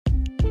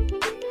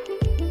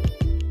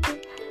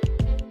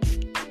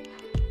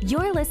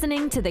You're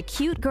listening to the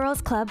Cute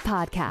Girls Club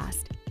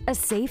podcast, a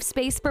safe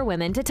space for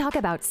women to talk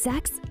about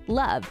sex,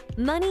 love,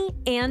 money,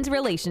 and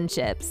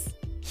relationships.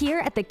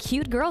 Here at the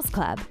Cute Girls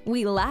Club,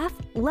 we laugh,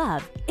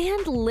 love,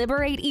 and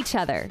liberate each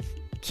other.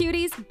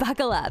 Cuties,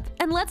 buckle up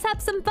and let's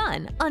have some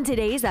fun on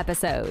today's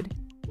episode.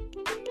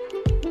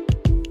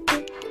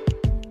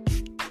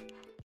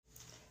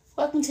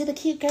 Welcome to the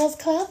Cute Girls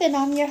Club, and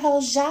I'm your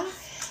host, Ja.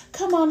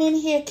 Come on in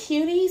here,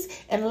 cuties,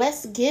 and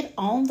let's get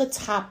on the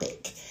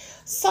topic.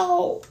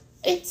 So,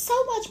 it's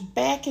so much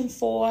back and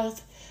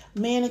forth,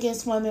 men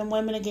against women,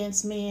 women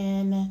against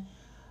men,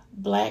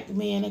 black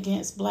men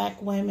against black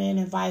women,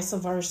 and vice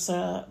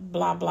versa,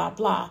 blah, blah,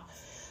 blah.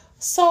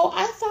 So,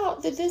 I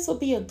thought that this would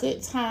be a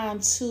good time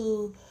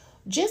to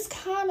just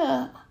kind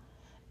of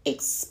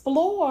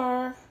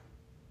explore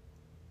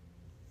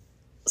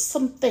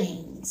some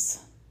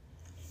things.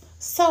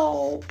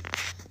 So,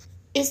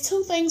 it's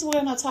two things we're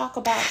going to talk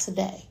about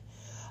today.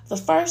 The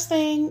first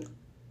thing,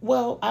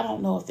 well, I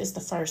don't know if it's the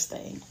first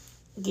thing.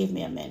 Give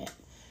me a minute.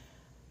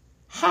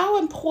 How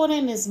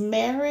important is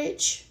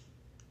marriage?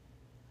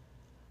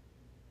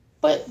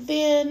 But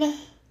then,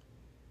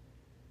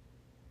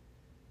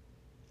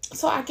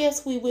 so I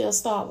guess we will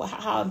start with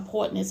how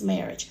important is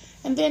marriage.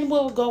 And then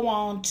we'll go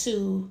on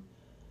to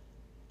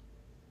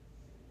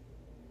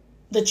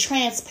the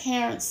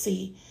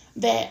transparency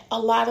that a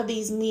lot of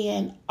these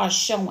men are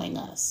showing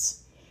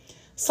us.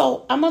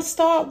 So I'm going to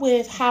start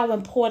with how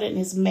important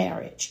is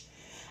marriage.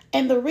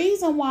 And the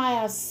reason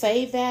why I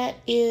say that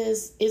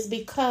is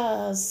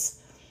because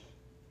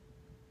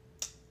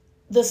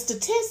the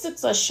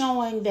statistics are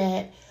showing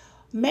that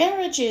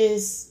marriage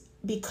is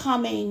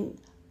becoming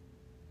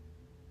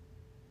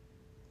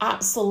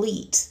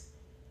obsolete.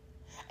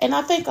 And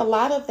I think a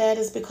lot of that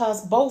is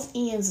because both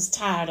ends is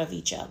tired of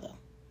each other.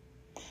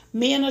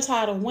 Men are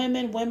tired of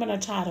women. Women are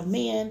tired of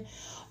men.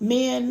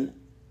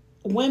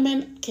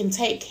 Women can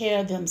take care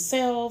of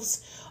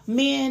themselves.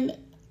 Men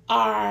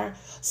are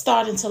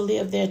starting to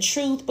live their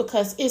truth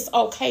because it's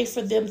okay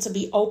for them to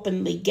be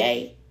openly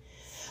gay.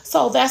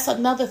 So that's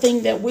another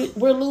thing that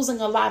we're losing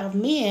a lot of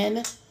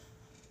men.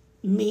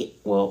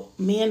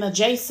 Men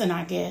adjacent,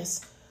 I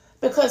guess,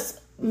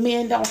 because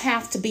men don't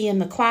have to be in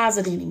the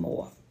closet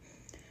anymore.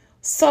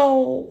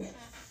 So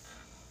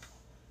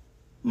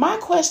my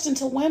question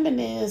to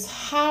women is,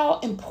 how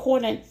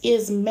important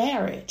is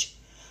marriage?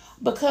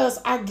 Because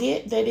I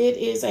get that it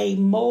is a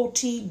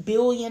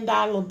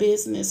multi-billion-dollar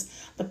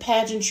business, the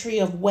pageantry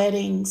of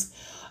weddings.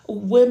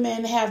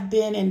 Women have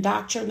been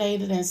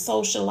indoctrinated and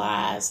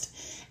socialized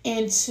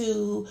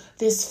into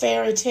this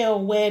fairy tale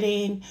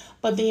wedding.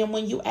 But then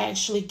when you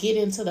actually get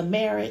into the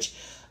marriage,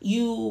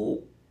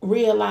 you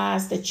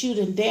realize that you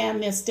done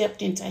damn near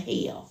stepped into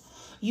hell.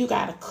 You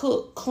got to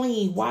cook,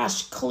 clean,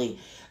 wash, clean,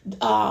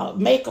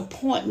 make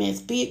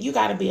appointments. You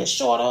got to be a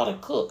short order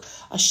cook,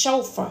 a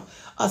chauffeur,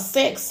 a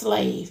sex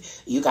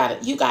slave. You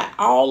got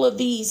all of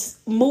these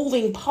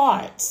moving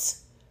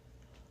parts.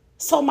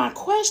 So my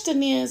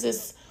question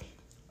is,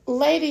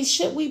 ladies,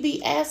 should we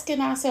be asking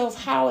ourselves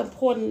how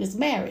important is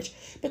marriage?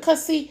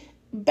 Because see,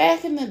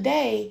 back in the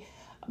day,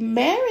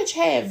 marriage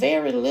had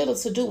very little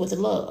to do with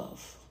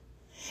love.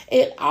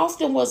 It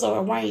often was an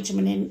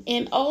arrangement.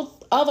 In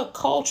other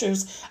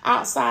cultures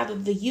outside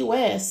of the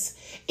U.S.,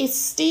 it's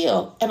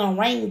still an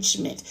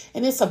arrangement,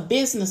 and it's a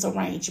business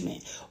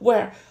arrangement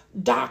where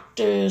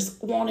doctors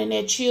wanting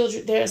their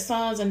children, their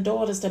sons and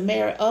daughters to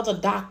marry other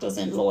doctors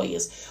and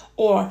lawyers,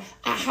 or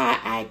a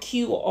high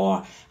IQ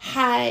or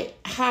high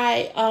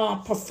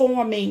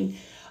performing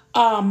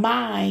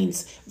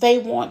minds. They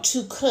want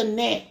to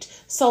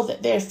connect so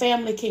that their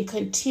family can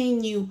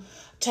continue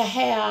to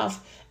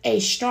have a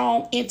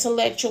strong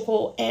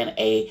intellectual and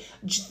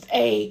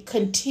a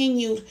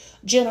continued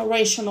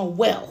generational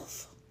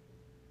wealth.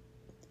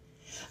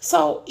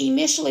 So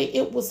initially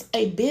it was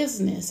a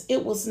business.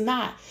 It was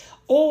not.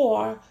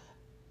 Or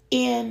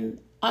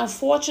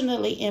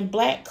unfortunately in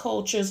black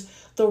cultures,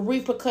 the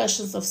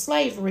repercussions of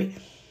slavery,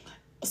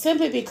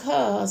 simply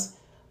because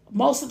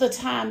most of the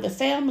time the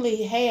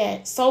family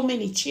had so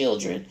many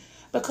children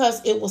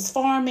because it was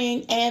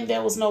farming and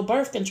there was no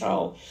birth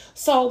control.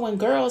 So when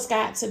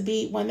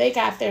when they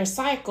got their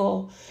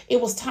cycle,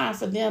 it was time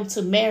for them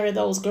to marry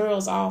those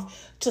girls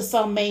off to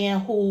some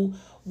man who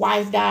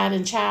wife died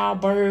in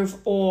childbirth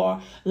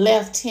or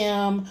left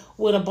him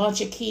with a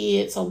bunch of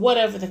kids or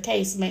whatever the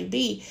case may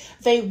be.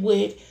 They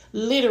would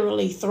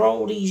literally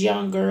throw these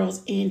young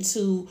girls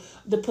into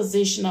the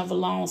position of a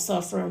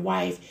long-suffering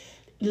wife,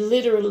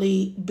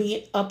 literally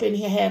be up in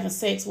here having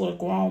sex with a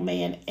grown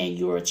man and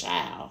you're a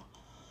child.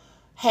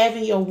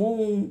 Having your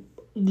womb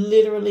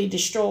literally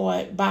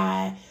destroyed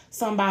by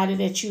somebody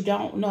that you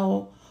don't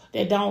know,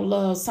 that don't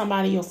love,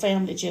 somebody your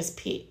family just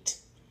picked.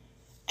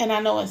 And I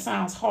know it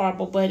sounds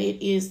horrible, but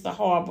it is the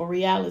horrible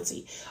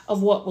reality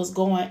of what was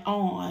going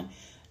on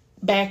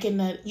back in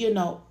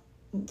the,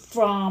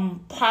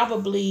 from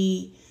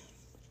probably,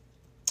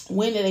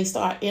 when did they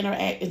start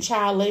enacting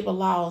child labor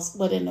laws?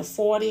 But in the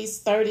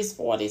 40s, 30s,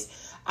 40s,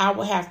 I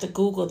would have to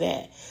Google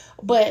that.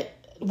 But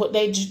what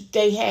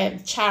they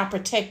had child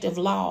protective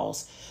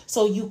laws.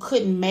 So you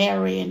couldn't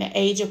marry, and the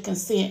age of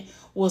consent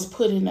was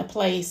put into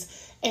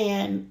place,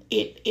 and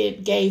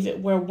it gave it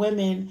where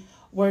women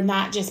were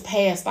not just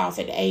passed off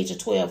at the age of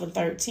 12 and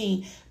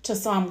 13 to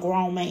some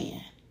grown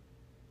man.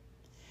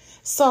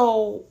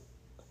 So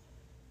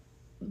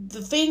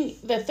the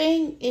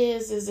thing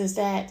is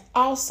that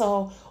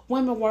also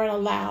women weren't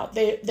allowed,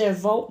 their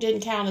vote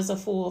didn't count as a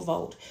full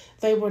vote.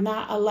 They were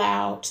not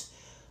allowed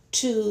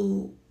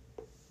to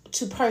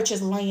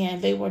purchase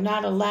land. They were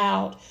not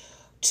allowed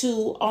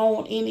to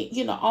own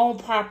own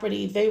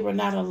property. They were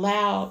not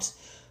allowed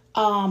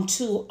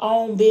to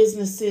own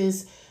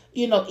businesses,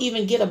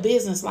 even get a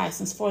business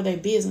license for their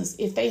business.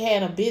 If they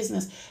had a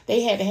business,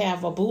 they had to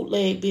have a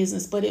bootleg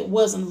business, but it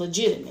wasn't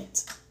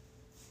legitimate.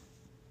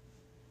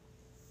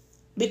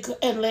 Because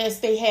unless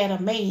they had a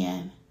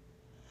man.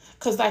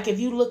 Because like if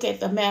you look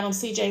at the Madam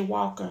C.J.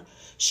 Walker,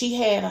 she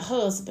had a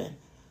husband.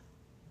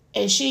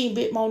 And she ain't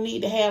bit more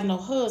need to have no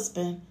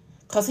husband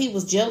because he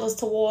was jealous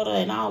toward her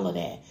and all of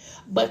that.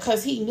 But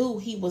because he knew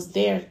he was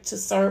there to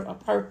serve a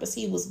purpose,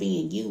 he was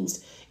being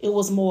used. It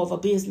was more of a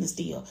business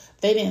deal.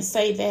 They didn't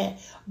say that.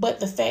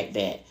 But the fact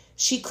that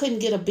she couldn't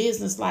get a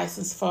business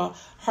license for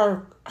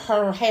her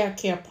hair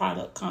care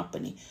product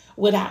company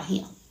without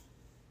him.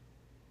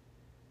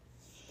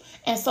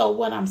 And so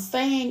what I'm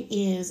saying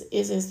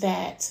is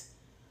that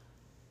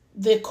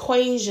the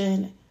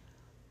equation,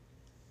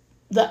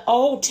 the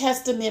Old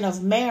Testament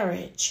of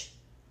marriage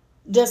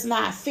does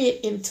not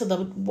fit into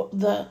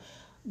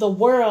the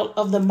world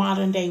of the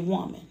modern day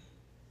woman.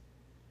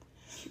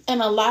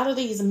 And a lot of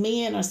these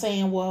men are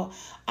saying, well,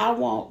 I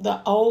want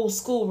the old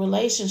school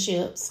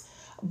relationships,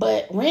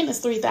 but rent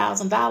is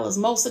 $3,000.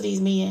 Most of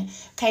these men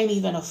can't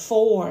even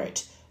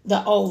afford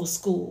the old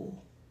school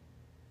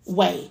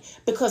way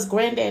because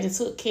granddaddy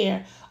took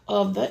care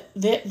of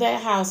their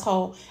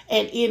household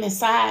and any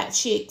side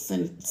chicks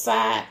and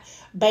side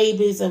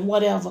babies and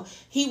whatever.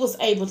 He was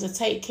able to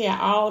take care of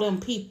all them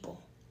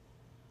people.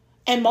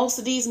 And most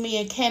of these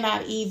men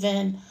cannot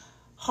even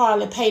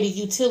hardly pay the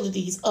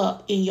utilities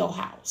up in your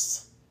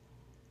house.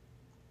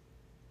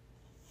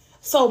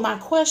 So my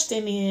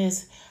question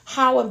is,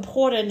 how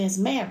important is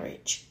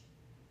marriage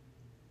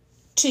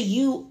to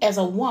you as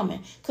a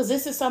woman? Because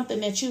this is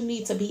something that you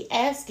need to be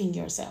asking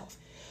yourself.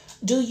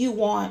 Do you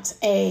want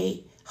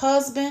a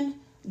husband?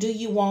 Do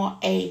you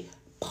want a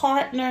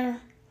partner?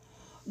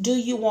 Do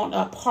you want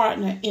a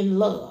partner in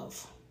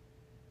love?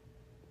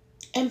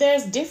 And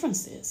there's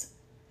differences.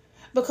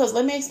 Because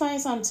let me explain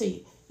something to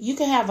you. You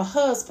can have a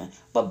husband,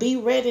 but be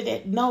ready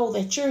to know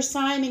that you're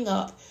signing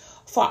up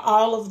for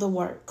all of the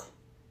work.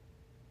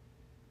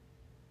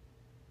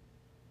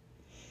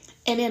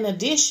 And in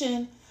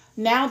addition,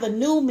 now the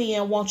new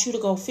men want you to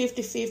go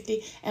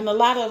 50-50, and a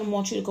lot of them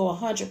want you to go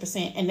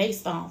 100%, and they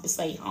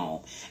stay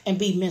home and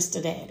be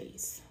Mr.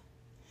 Daddies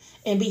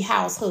and be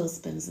house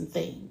husbands and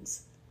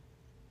things.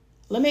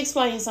 Let me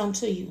explain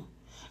something to you.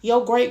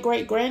 Your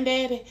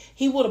great-great-granddaddy,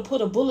 he would have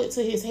put a bullet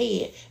to his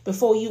head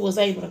before you was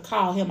able to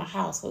call him a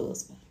house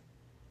husband.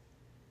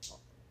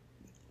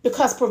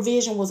 Because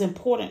provision was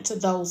important to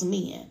those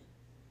men.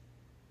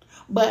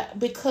 But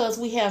because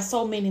we have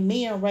so many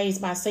men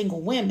raised by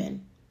single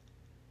women,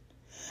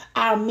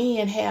 our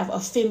men have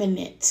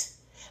effeminate.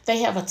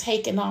 They've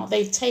taken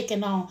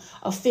on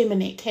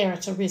effeminate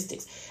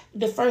characteristics.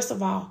 First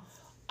of all,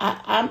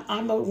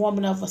 I'm a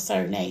woman of a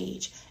certain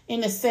age. In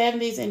the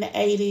 70s and the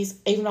 80s,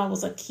 even though I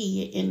was a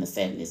kid in the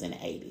 70s and the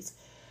 80s.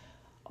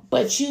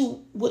 But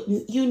you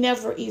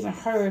never even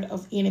heard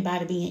of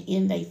anybody being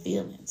in their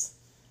feelings.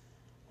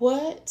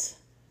 What?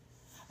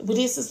 But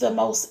this is the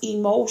most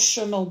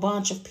emotional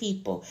bunch of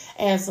people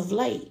as of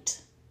late.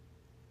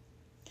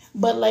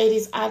 But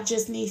ladies, I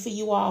just need for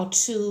you all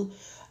to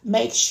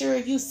make sure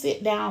you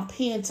sit down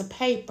pen to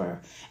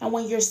paper. And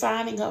when you're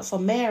signing up for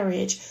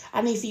marriage,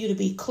 I need for you to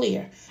be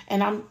clear.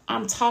 And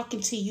I'm talking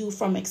to you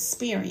from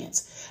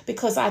experience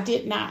because I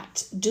did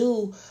not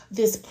do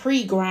this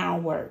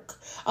pre-groundwork.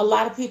 A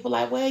lot of people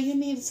like, well, you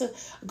need to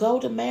go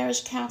to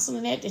marriage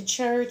counseling at the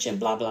church and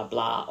blah, blah,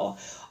 blah,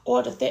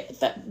 or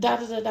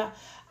da.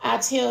 I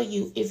tell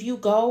you, if you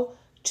go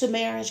to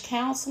marriage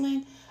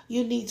counseling,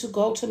 you need to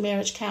go to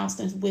marriage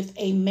counseling with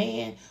a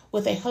man,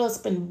 with a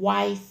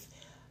husband-wife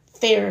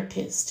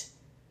therapist,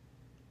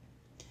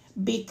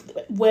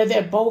 where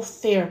they're both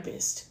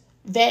therapists.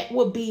 That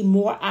would be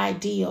more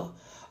ideal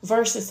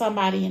versus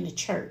somebody in the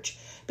church.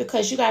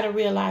 Because you got to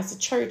realize the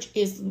church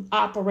is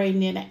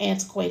operating in an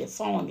antiquated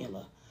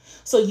formula.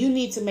 So you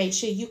need to make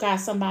sure you got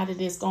somebody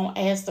that's going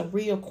to ask the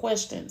real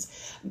questions.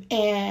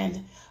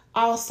 And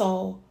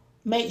also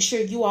make sure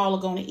you all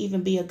are going to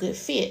even be a good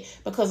fit.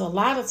 Because a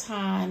lot of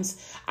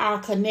times our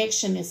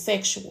connection is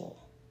sexual.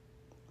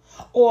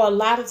 Or a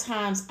lot of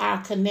times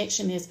our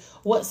connection is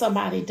what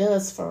somebody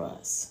does for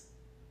us.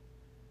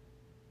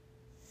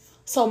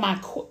 So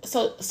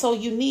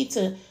you need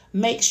to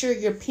make sure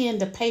you're pen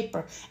to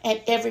paper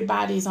and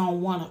everybody's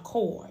on one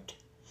accord.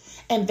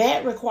 And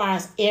that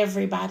requires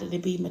everybody to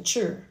be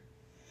mature.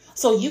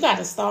 So you got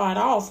to start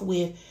off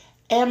with,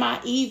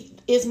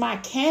 is my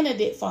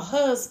candidate for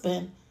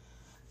husband,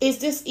 is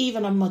this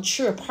even a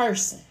mature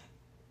person?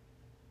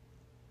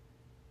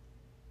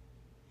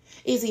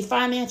 Is he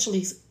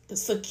financially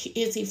secure?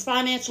 Is he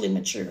financially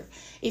mature?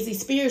 Is he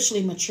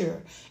spiritually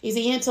mature? Is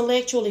he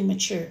intellectually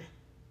mature?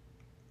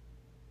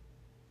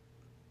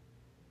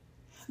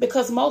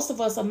 Because most of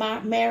us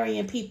are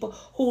marrying people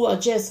who are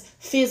just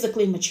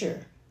physically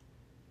mature.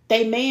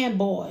 They man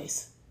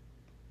boys.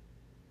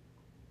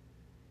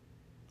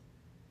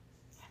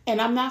 And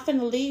I'm not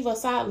finna leave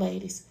us out,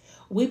 ladies.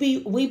 We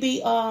be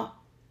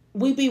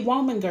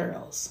woman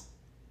girls.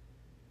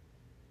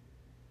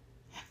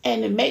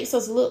 And it makes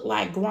us look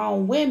like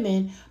grown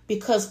women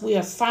because we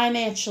are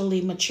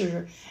financially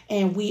mature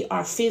and we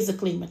are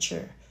physically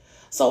mature.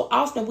 So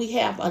often we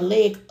have a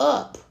leg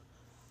up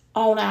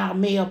on our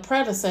male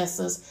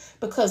predecessors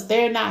because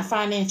they're not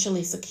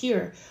financially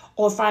secure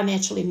or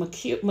financially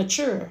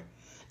mature.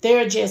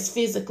 They're just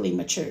physically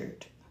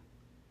matured.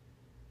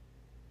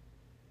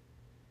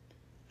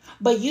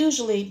 But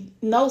usually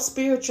no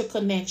spiritual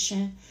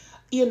connection,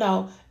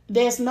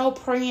 there's no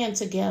praying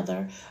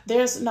together.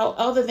 There's no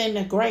other than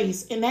the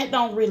grace. And that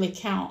don't really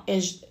count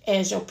as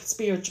your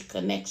spiritual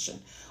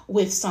connection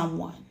with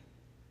someone.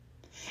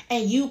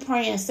 And you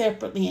praying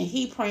separately and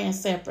he praying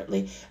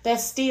separately,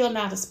 that's still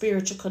not a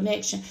spiritual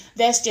connection.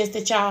 That's just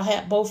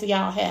that both of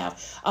y'all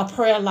have a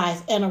prayer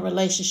life and a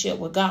relationship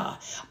with God.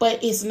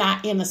 But it's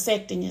not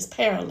intersecting, it's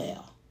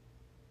parallel.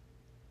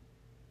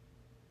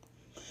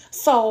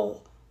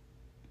 So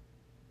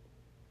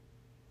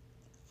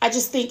I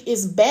just think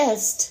it's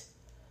best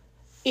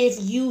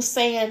if you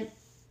saying,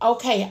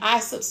 okay,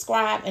 I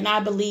subscribe and I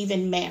believe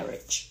in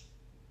marriage.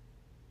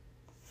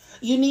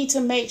 You need to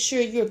make sure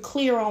you're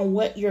clear on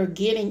what you're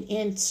getting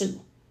into.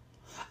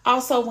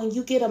 Also, when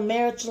you get a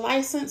marriage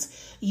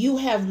license, you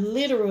have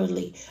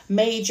literally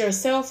made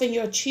yourself and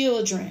your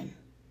children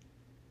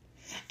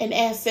an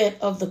asset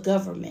of the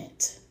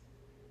government.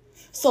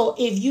 So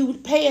if you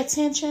pay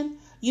attention,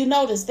 you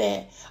notice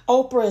that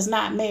Oprah is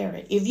not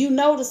married. If you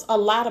notice, a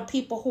lot of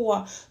people who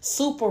are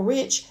super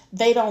rich,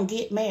 they don't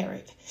get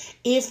married.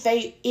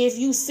 If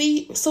you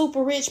see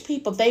super rich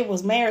people, they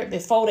was married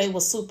before they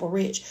was super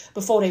rich,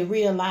 before they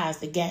realized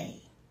the game.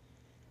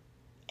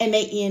 And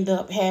they end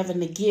up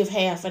having to give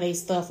half of their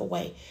stuff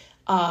away.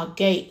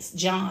 Gates,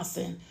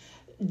 Johnson,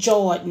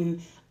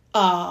 Jordan,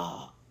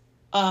 Magic,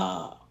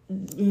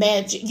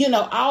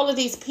 all of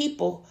these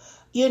people,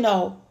 they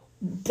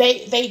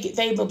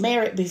were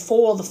married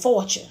before the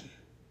fortune.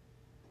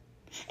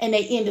 And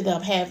they ended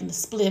up having to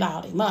split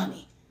all their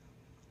money.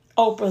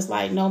 Oprah's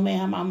like, no,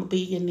 ma'am, I'm a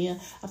billionaire.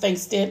 I think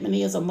Stedman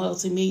is a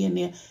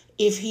multimillionaire.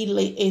 If he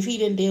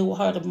didn't deal with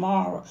her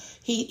tomorrow,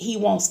 he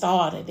won't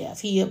starve to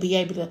death. He'll be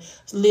able to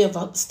live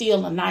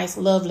still a nice,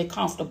 lovely,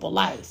 comfortable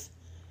life.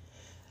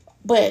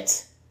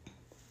 But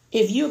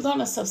if you're going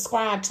to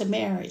subscribe to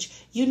marriage,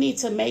 you need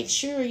to make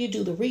sure you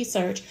do the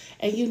research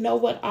and you know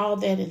what all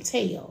that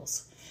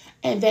entails.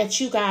 And that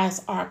you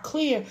guys are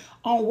clear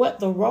on what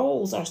the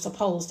roles are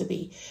supposed to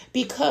be.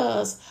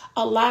 Because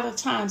a lot of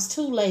times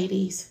too,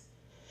 ladies,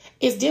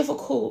 it's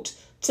difficult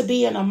to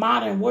be in a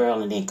modern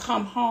world and then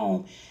come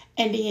home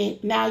and then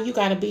now you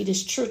got to be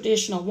this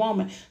traditional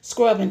woman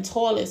scrubbing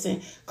toilets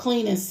and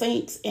cleaning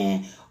sinks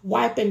and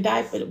washing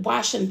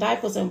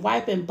diapers and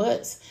wiping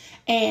butts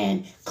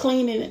and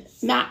cleaning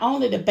not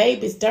only the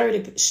baby's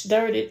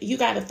dirty. You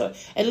got to throw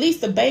at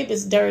least the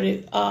baby's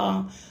dirty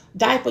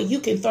diaper, you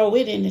can throw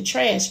it in the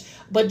trash.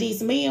 But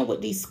these men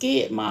with these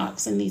skid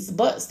marks and these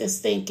butts that's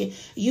stinking,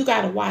 you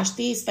got to wash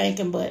these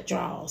stinking butt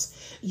drawers.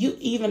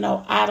 Even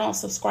though I don't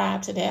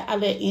subscribe to that, I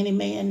let any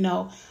man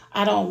know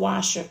I don't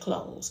wash your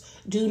clothes.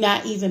 Do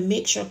not even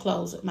mix your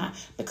clothes with mine,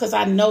 because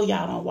I know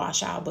y'all don't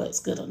wash our butts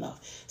good enough.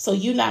 So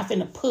you're not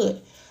finna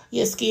put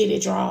your skiddy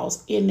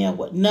drawers in there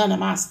with none of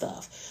my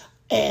stuff.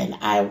 And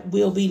I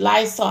will be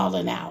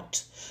Lysoling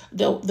out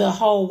the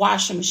whole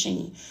washing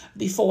machine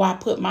before I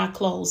put my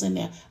clothes in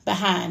there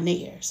behind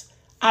theirs.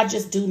 I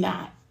just do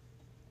not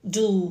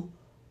do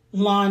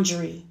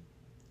laundry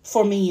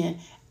for men,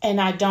 and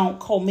I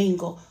don't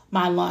commingle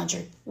my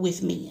laundry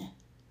with men.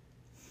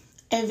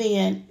 And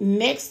then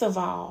next of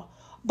all,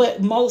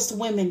 but most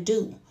women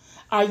do,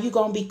 are you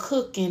going to be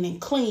cooking and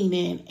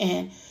cleaning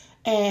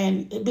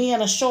and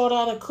being a short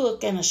order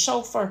cook and a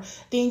chauffeur?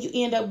 Then you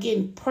end up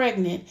getting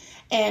pregnant.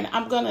 And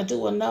I'll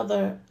do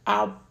another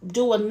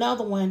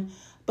one,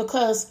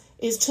 because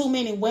it's too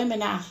many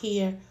women out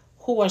here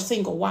who are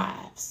single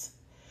wives.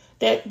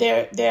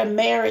 They're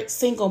married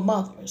single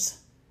mothers.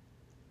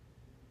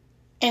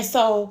 And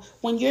so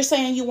when you're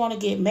saying you want to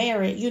get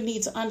married, you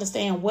need to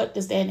understand what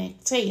does that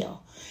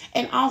entail.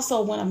 And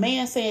also, when a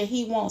man says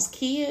he wants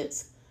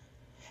kids,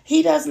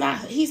 he's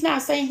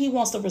not saying he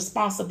wants the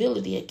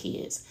responsibility of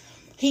kids.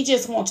 He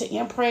just wants to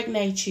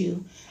impregnate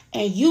you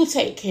and you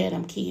take care of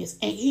them kids,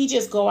 and he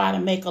just go out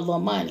and make a little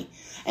money.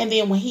 And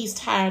then when he's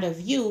tired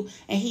of you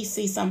and he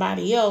sees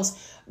somebody else,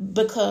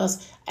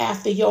 because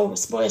after your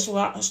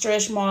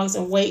stretch marks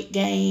and weight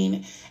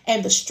gain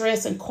and the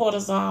stress and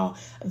cortisol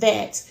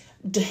that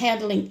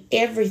handling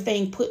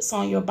everything puts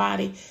on your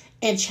body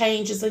and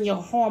changes in your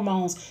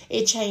hormones,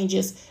 it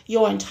changes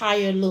your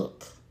entire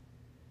look.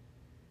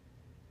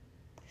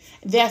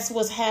 That's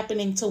what's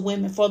happening to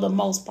women for the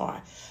most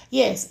part.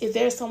 Yes, if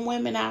there's some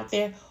women out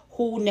there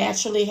who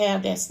naturally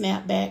have that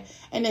snapback,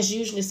 and that's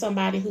usually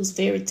somebody who's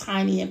very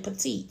tiny and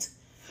petite.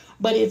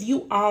 But if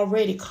you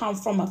already come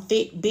from a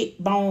thick, big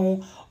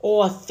bone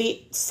or a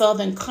thick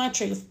southern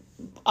country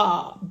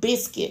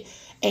biscuit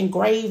and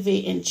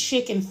gravy and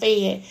chicken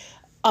fed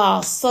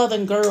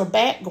southern girl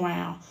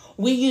background,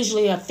 we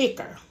usually are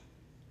thicker.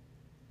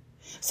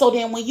 So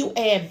then when you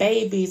add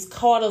babies,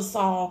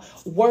 cortisol,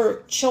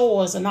 work,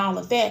 chores, and all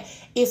of that,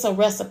 it's a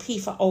recipe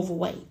for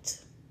overweight.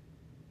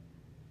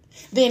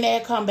 Then they'll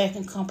come back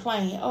and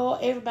complain, oh,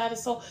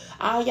 everybody's all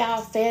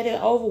y'all fat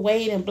and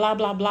overweight and blah,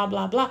 blah, blah,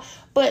 blah, blah.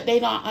 But they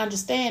don't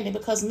understand it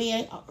because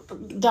men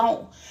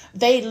don't.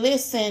 They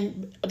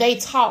listen, they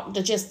talk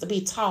to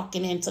be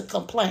talking and to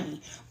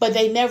complain. But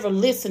they never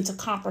listen to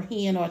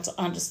comprehend or to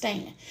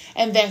understand.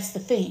 And that's the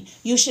thing.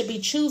 You should be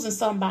choosing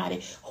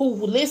somebody who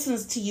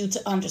listens to you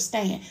to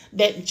understand,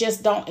 that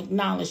just don't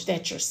acknowledge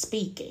that you're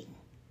speaking.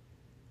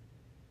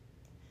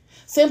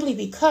 Simply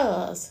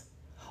because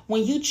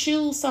when you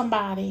choose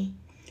somebody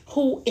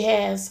who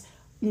has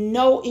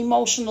no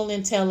emotional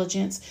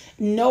intelligence,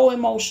 no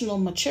emotional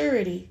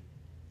maturity,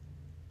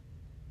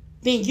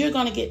 then you're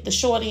going to get the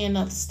short end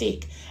of the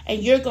stick,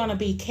 and you're going to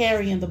be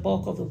carrying the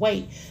bulk of the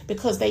weight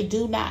because they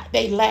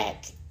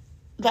lack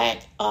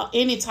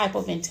any type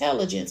of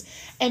intelligence.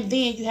 And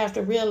then you have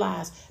to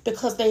realize,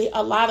 because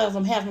a lot of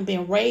them haven't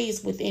been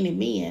raised with any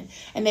men,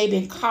 and they've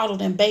been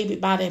coddled and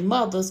babied by their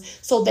mothers,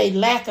 so they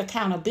lack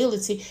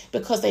accountability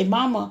because their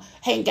mama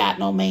ain't got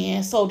no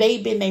man, so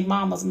they've been their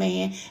mama's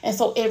man, and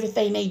so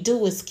everything they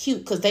do is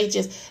cute because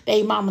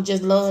they mama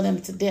just love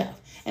them to death.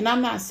 And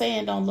I'm not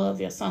saying don't love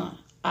your son.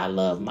 I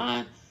love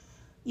mine.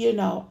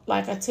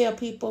 Like I tell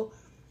people,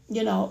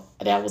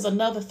 that was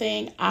another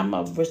thing. I'm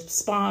going to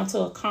respond to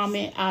a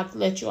comment. I'll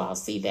let you all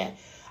see that.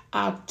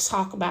 I'll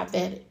talk about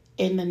that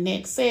in the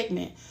next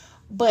segment.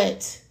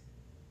 But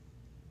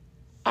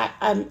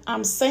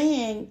I'm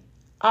saying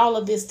all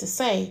of this to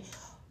say,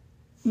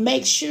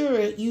 make sure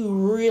you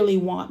really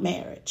want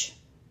marriage.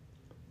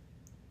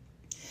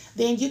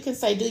 Then you can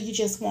say, do you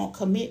just want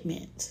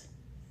commitment?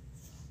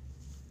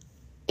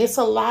 It's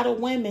a lot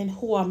of women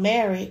who are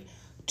married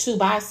to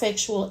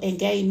bisexual and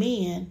gay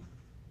men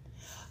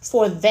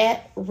for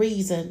that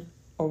reason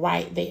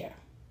right there.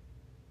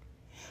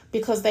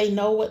 Because they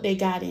know what they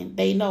got in.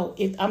 They know.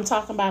 If I'm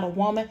talking about a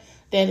woman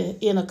that is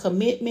in a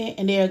commitment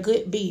and they're a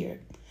good beard.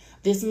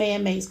 This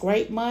man makes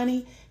great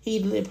money.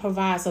 He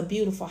provides a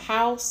beautiful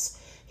house.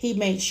 He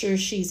makes sure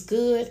she's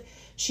good.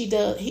 She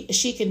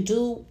can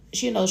build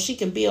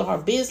her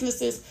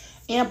businesses,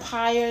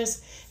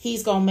 empires.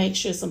 He's going to make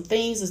sure some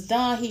things is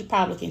done. He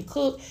probably can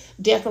cook,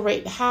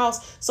 decorate the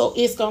house. So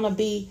it's going to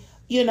be,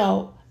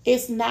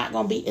 it's not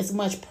going to be as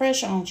much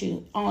pressure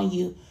on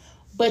you,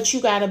 but you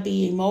got to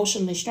be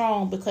emotionally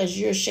strong because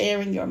you're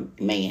sharing your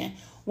man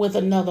with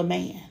another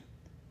man.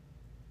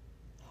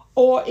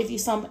 Or if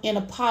you're in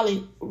a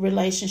poly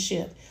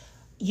relationship,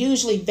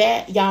 usually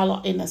that y'all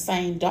are in the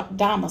same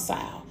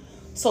domicile.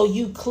 So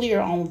you clear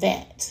on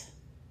that.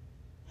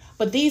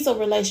 But these are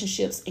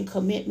relationships and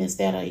commitments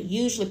that are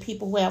usually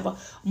people who have a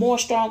more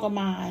stronger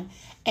mind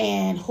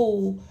and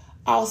who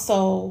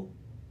also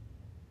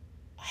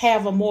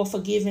have a more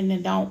forgiving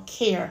and don't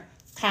care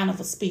kind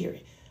of a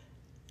spirit.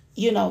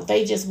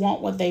 They just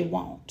want what they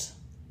want.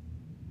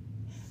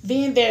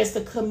 Then there's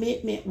the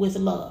commitment with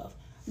love.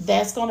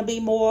 That's going to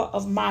be more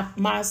of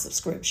my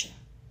subscription.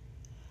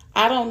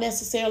 I don't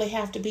necessarily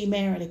have to be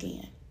married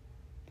again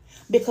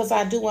because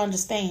I do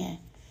understand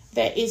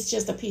that it's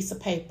just a piece of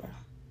paper.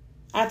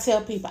 I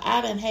tell people I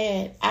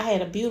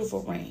had a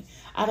beautiful ring.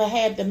 I done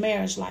had the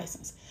marriage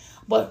license.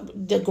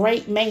 But the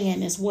great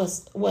man is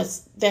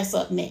that's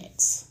up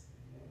next.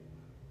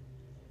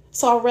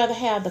 So I'd rather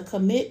have the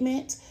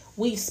commitment.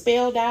 We've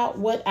spelled out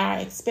what our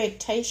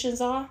expectations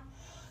are,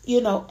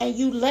 and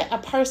you let a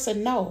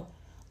person know,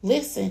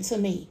 listen to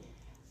me.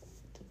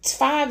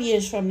 5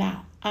 years from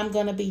now, I'm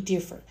going to be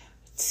different.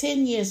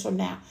 10 years from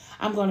now,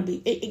 I'm going to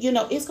be,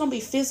 it's going to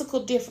be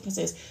physical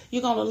differences.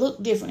 You're going to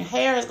look different.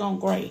 Hair is going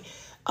to gray.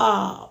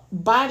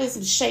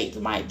 Body's shape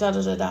might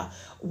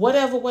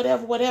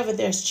whatever,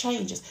 there's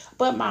changes.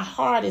 But my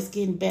heart is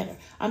getting better.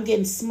 I'm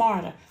getting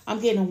smarter.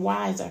 I'm getting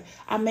wiser.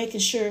 I'm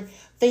making sure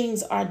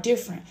things are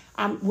different.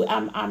 I'm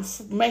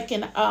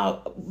making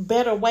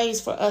better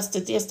ways for us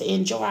to just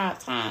enjoy our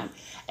time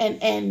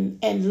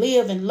and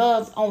live and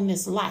love on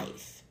this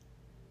life.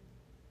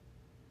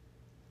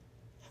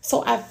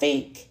 So I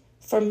think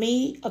for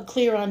me, a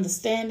clear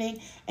understanding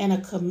and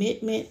a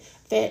commitment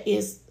that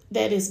is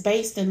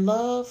based in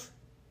love,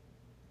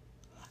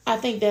 I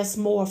think that's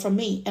more for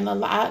me. And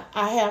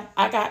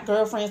I got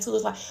girlfriends who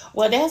was like,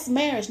 well, that's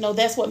marriage. No,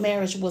 that's what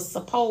marriage was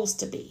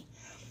supposed to be.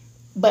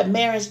 But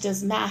marriage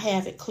does not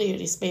have it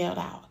clearly spelled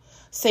out.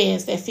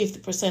 Says that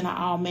 50% of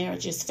all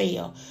marriages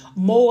fail,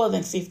 more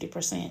than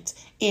 50%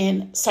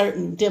 in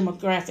certain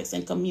demographics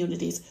and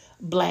communities,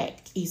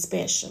 Black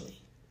especially.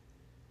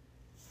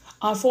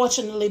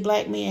 Unfortunately,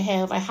 Black men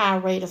have a high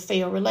rate of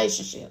failed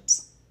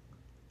relationships.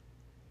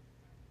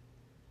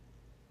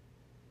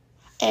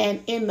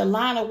 And in the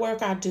line of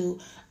work I do,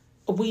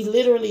 we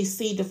literally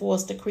see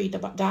divorce decree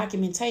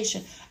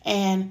documentation.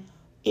 And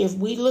if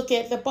we look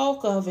at the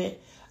bulk of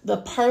it, the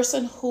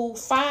person who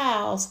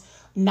files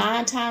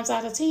 9 times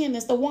out of 10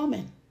 is the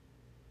woman,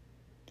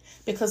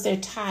 because they're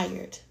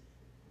tired.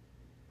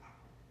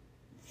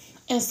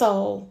 And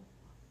so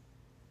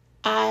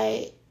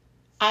I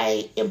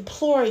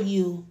implore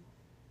you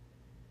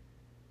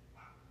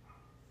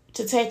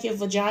to take your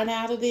vagina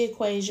out of the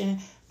equation,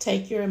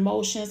 take your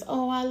emotions.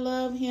 Oh, I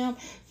love him,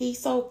 he's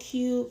so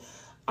cute.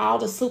 All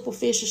the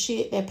superficial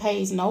shit that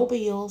pays no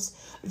bills,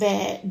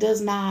 that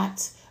does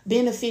not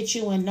benefit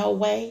you in no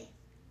way.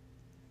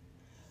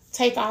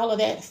 Take all of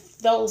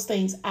those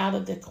things out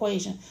of the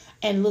equation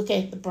and look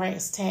at the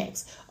brass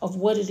tacks of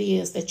what it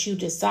is that you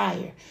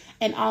desire,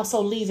 and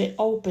also leave it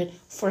open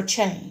for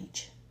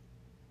change.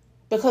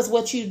 Because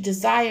what you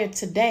desire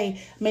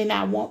today may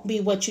not be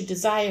what you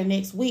desire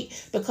next week,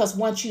 because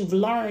once you've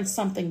learned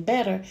something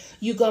better,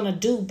 you're going to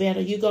do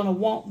better, you're going to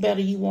want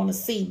better, you want to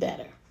see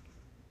better.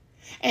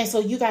 And so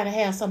you got to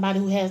have somebody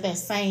who has that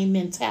same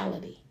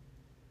mentality.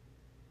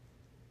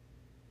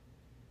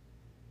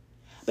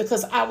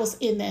 Because I was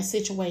in that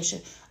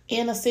situation,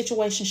 in a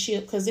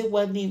situationship, because it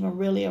wasn't even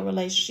really a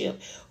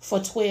relationship, for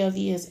 12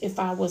 years, if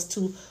I was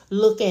to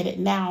look at it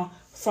now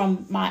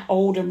from my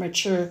older,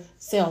 mature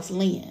self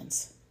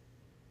lens.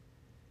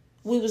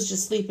 We was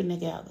just sleeping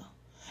together,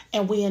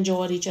 and we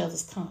enjoyed each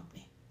other's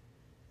company.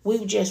 We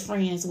were just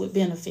friends with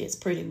benefits,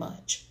 pretty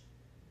much.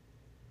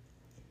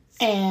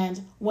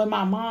 And when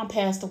my mom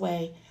passed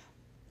away,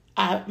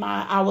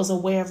 I was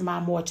aware of my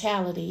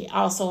mortality,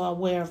 also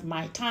aware of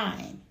my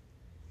time.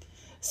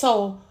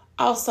 So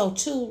also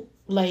too,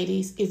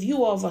 ladies, if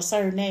you are of a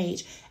certain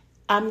age,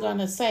 I'm going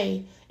to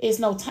say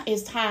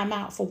it's time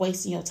out for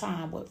wasting your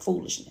time with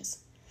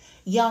foolishness.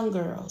 Young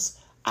girls,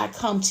 I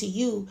come to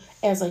you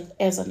as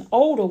an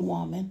older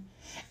woman,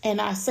 and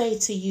I say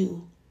to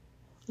you,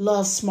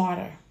 love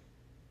smarter.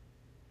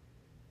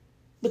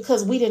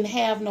 Because we didn't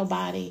have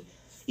nobody.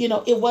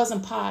 It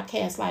wasn't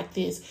podcasts like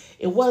this.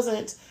 It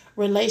wasn't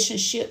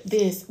relationship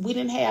this. We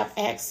didn't have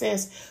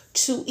access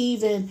to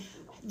even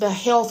the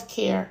health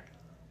care.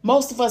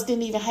 Most of us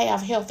didn't even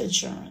have health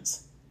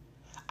insurance.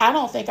 I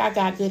don't think I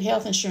got good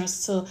health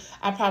insurance till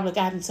I probably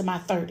got into my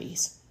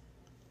 30s.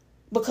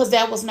 Because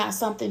that was not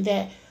something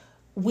that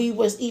we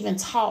was even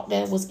taught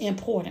that was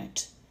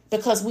important.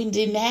 Because we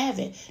didn't have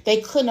it.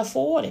 They couldn't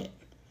afford it.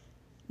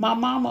 My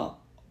mama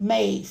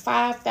made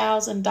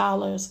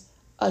 $5,000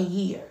 a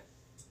year,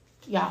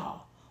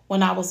 y'all,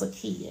 when I was a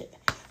kid.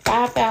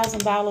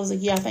 $5,000 a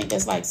year. I think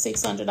that's like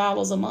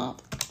 $600 a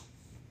month.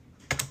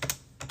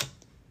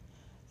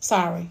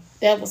 Sorry,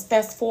 that's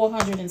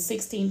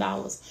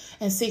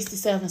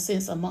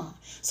 $416.67 a month.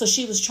 So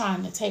she was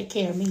trying to take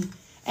care of me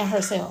and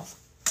herself,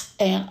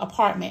 and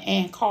apartment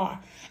and car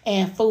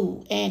and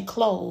food and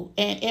clothes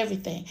and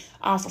everything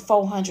off of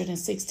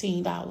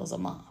 $416 a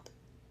month.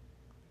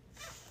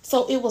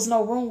 So it was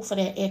no room for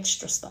that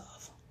extra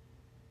stuff.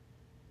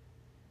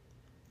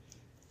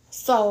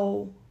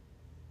 So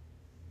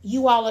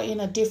you all are in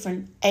a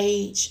different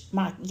age,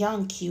 my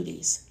young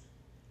cuties.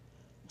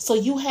 So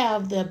you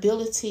have the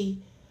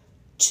ability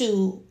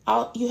to,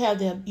 you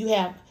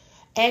have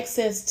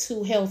access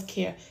to health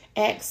care,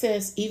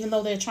 access, even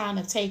though they're trying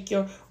to take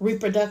your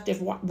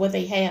reproductive, what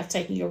they have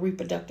taken your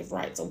reproductive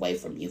rights away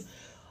from you,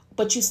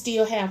 but you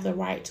still have the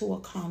right to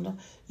a condom.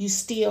 You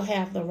still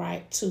have the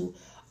right to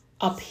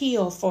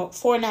appeal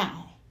for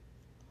now.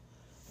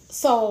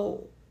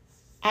 So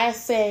I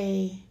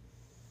say,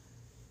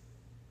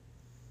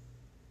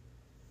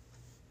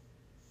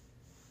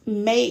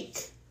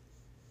 make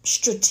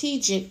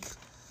strategic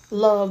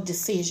love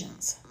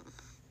decisions.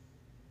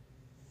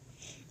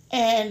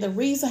 And the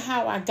reason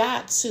how I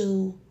got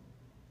to,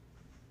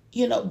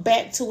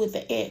 back to with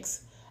the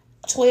ex,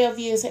 12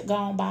 years had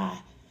gone by.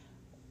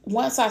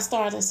 Once I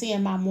started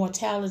seeing my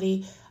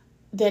mortality,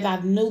 that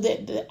I knew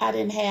that I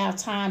didn't have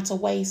time to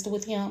waste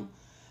with him.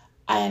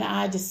 And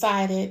I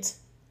decided,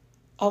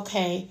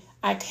 okay,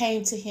 I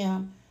came to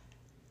him.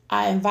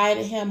 I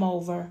invited him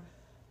over.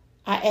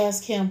 I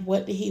asked him,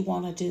 what did he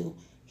want to do?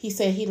 He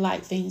said he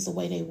liked things the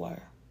way they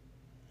were.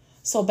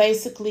 So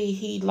basically,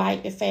 he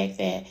liked the fact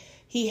that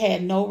he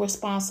had no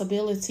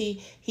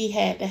responsibility. He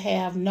had to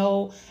have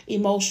no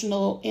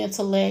emotional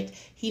intellect.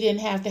 He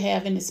didn't have to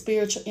have any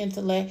spiritual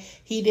intellect.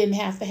 He didn't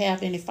have to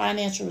have any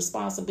financial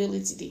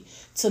responsibility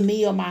to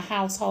me or my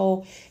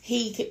household.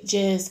 He could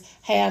just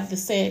have the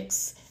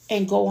sex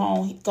and go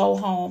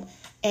home,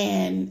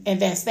 and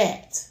that's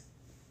that.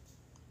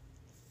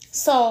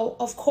 So,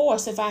 of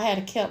course, if I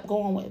had kept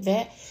going with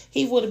that,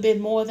 he would have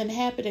been more than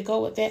happy to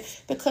go with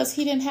that, because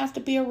he didn't have to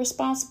be a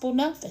responsible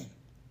nothing.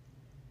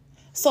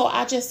 So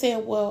I just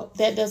said, well,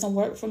 that doesn't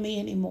work for me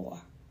anymore.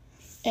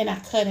 And I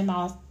cut him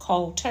off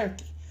cold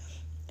turkey.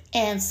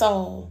 And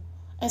some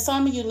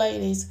of you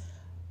ladies,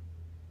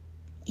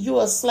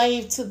 you're a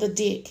slave to the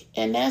dick.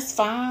 And that's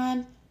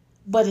fine,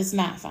 but it's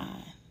not fine.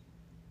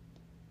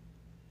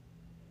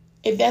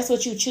 If that's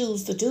what you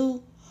choose to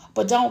do.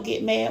 But don't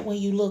get mad when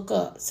you look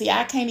up. See,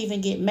 I can't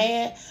even get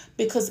mad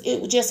because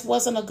it just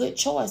wasn't a good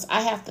choice.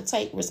 I have to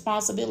take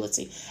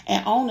responsibility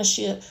and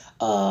ownership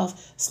of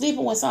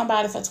sleeping with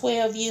somebody for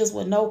 12 years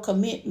with no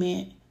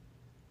commitment.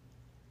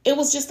 It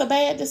was just a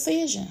bad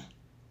decision.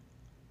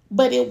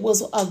 But it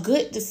was a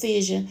good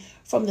decision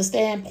from the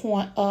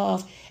standpoint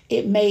of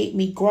it made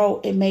me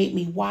grow, it made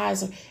me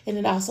wiser, and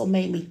it also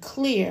made me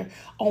clear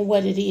on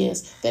what it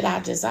is that I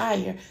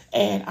desire,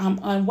 and I'm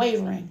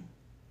unwavering.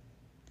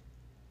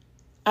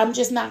 I'm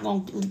just not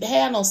going to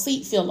have no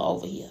seat filler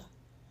over here.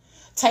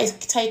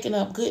 Taking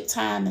up good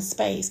time and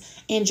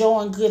space,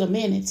 enjoying good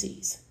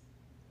amenities.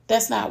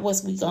 That's not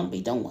what we're going to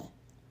be doing.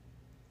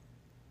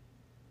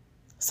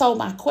 So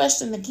my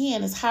question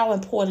again is, how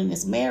important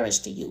is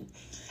marriage to you?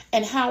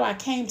 And how I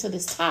came to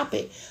this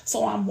topic.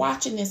 So I'm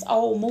watching this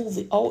old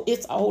movie. Oh,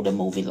 it's older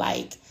movie,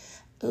 like,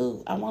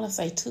 I want to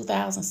say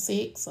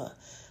 2006 or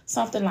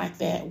something like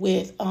that,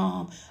 with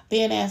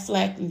Ben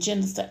Affleck and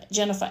Jennifer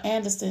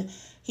Aniston.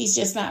 He's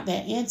just not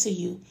that into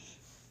you.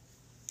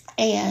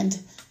 And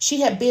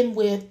she had been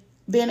with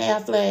Ben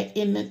Affleck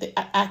in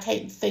I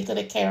can't think of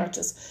the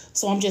characters.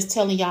 So I'm just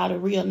telling y'all the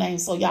real name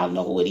so y'all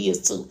know who it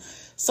is too.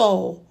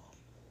 So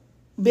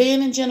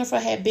Ben and Jennifer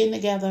had been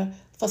together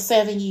for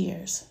 7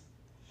 years.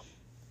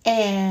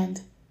 And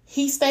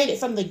he stated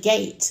from the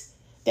gate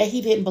that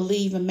he didn't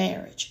believe in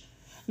marriage.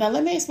 Now,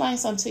 let me explain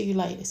something to you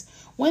ladies.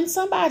 When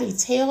somebody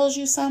tells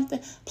you something,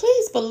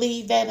 please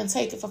believe that and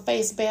take it for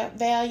face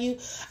value.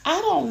 I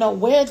don't know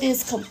where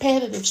this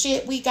competitive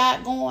shit we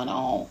got going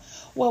on,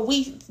 where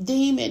we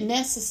deem it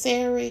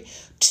necessary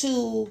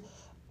to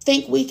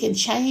think we can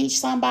change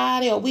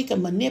somebody or we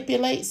can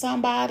manipulate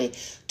somebody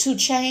to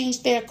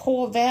change their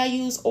core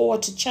values or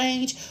to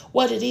change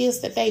what it is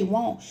that they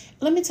want.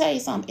 Let me tell you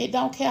something. It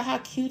don't care how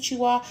cute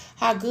you are,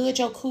 how good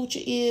your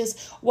coochie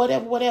is,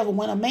 whatever.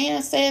 When a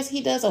man says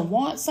he doesn't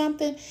want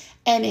something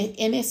and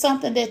it's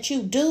something that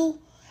you do,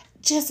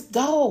 just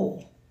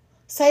go.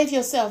 Save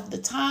yourself the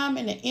time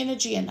and the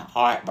energy and the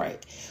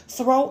heartbreak.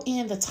 Throw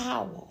in the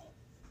towel.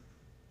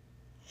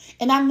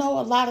 And I know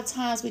a lot of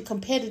times we're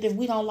competitive.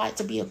 We don't like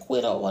to be a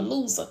quitter or a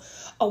loser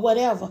or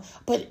whatever.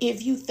 But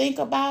if you think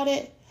about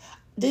it,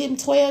 them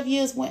 12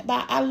 years went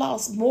by. I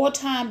lost more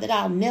time that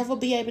I'll never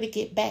be able to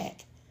get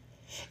back.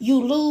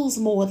 You lose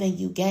more than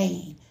you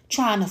gain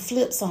trying to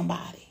flip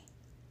somebody.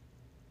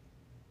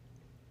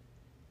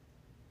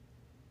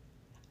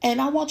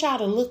 And I want y'all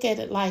to look at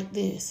it like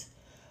this.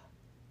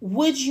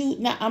 Would you,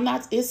 now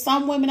it's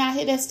some women out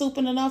here that's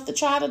stupid enough to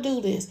try to do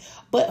this.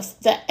 But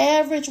the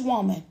average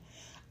woman,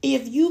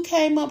 if you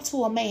came up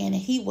to a man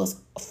and he was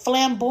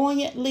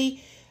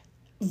flamboyantly,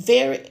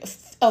 very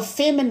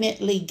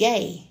effeminately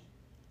gay,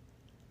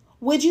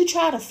 would you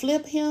try to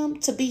flip him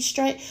to be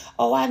straight?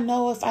 Oh, I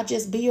know if I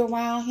just be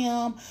around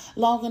him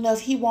long enough,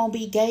 he won't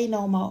be gay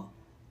no more.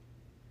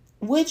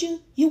 Would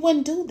you? You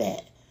wouldn't do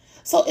that.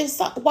 So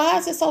why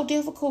is it so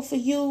difficult for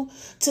you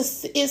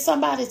if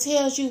somebody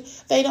tells you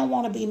they don't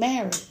want to be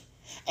married?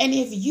 And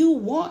if you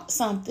want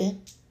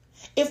something,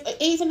 if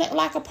even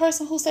like a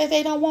person who says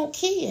they don't want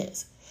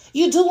kids,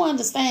 you do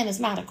understand it's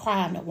not a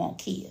crime to want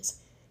kids.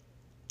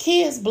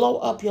 Kids blow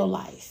up your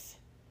life.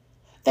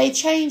 They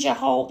change your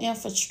whole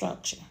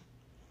infrastructure.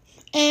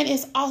 And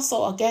it's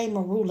also a game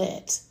of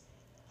roulette.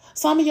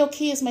 Some of your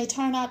kids may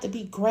turn out to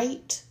be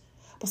great,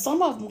 but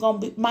some of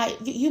them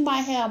you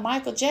might have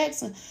Michael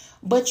Jackson,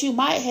 but you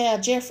might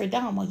have Jeffrey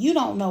Dahmer. You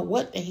don't know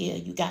what the hell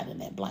you got in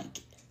that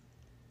blanket.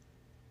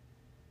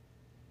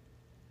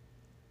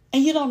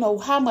 And you don't know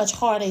how much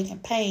heartache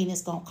and pain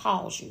it's going to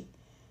cause you.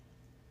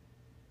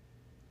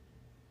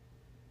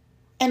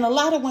 And a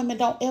lot of women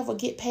don't ever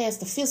get past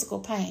the physical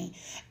pain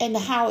and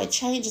how it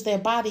changes their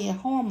body and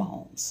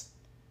hormones.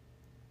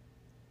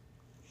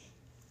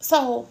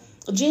 So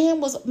Jen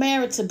was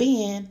married to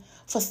Ben,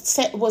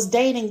 was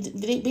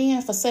dating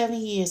Ben for 7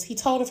 years. He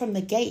told her from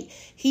the gate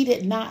he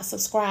did not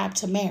subscribe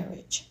to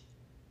marriage.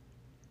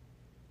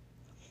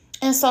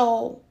 And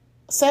so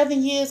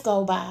 7 years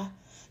go by.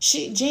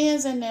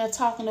 Jen's in there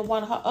talking to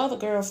one of her other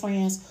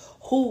girlfriends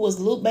who was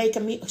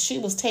she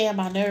was tearing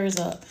my nerves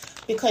up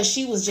because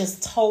she was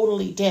just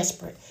totally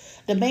desperate.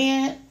 The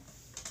man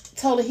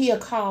told her he'll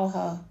call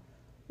her,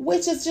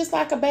 which is just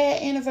like a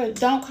bad introvert.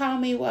 Don't call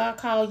me, well, I'll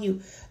call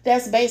you.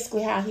 That's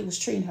basically how he was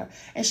treating her.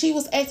 And she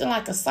was acting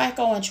like a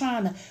psycho and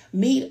trying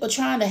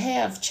to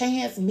have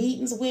chance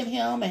meetings with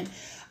him and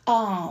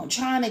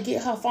trying to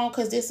get her phone,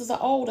 because this is an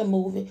older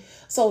movie.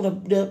 So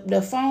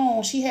the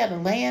phone, she had a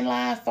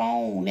landline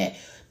phone that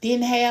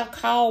didn't have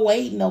call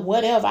waiting or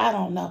whatever, I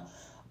don't know.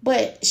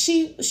 But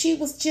she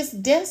was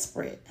just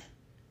desperate.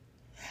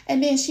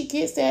 And then she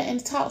gets there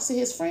and talks to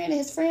his friend. And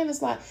his friend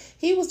is like,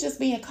 he was just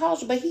being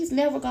cautious, but he's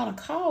never going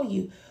to call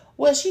you.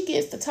 Well, she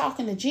gets to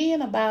talking to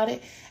Jen about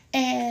it.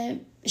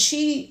 And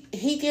he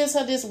gives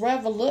her this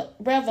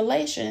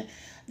revelation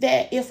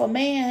that if a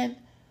man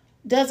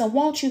doesn't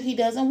want you, he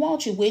doesn't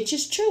want you, which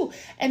is true.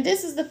 And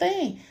this is the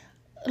thing.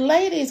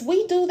 Ladies,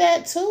 we do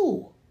that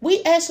too.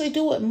 We actually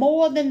do it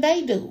more than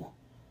they do.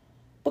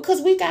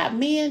 Because we got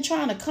men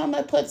trying to come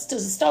up to the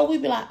store. We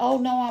be like, oh,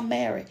 no, I'm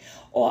married.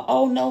 or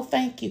oh no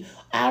thank you,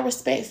 I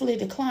respectfully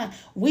decline.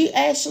 We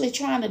actually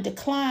trying to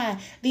decline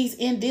these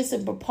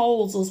indecent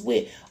proposals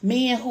with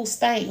men who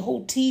stink,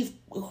 who teeth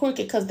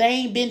crooked because they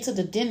ain't been to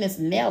the dentist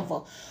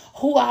never,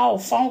 who all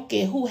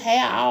funky, who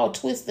hair all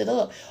twisted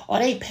up, or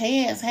they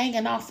pants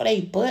hanging off of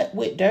their butt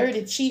with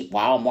dirty cheap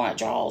Walmart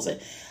drawers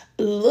and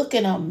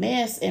looking a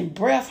mess and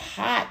breath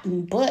hot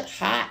and butt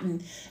hot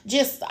and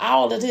just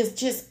all of this,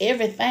 just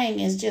everything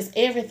is just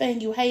everything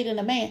you hate in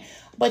a man.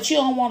 But you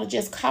don't want to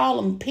just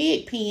call them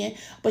pig pen,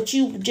 but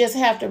you just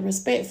have to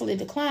respectfully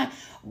decline.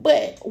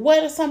 But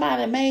what if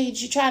somebody made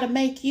you try to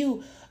make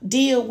you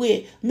deal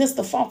with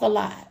Mr.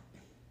 Funk-a-Lot?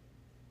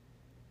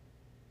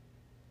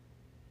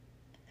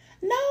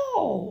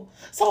 No.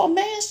 So a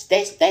man,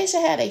 they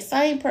should have their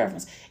same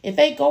preference. If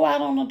they go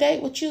out on a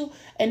date with you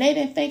and they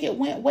didn't think it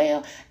went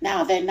well,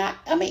 now they're not.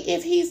 I mean,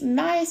 if he's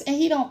nice and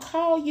he don't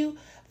call you,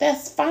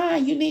 that's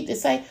fine. You need to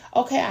say,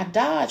 okay, I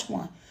dodged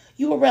one.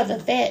 You would rather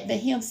that than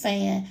him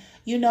saying,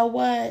 you know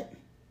what?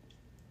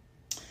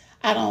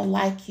 I don't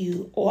like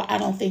you, or I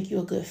don't think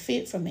you're a good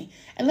fit for me.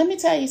 And let me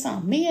tell you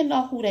something. Men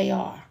know who they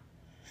are.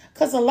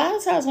 Because a lot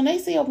of times when they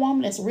see a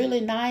woman that's really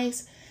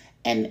nice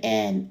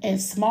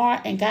and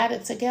smart and got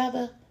it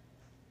together,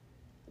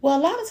 well,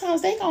 a lot of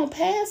times they gonna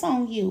pass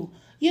on you.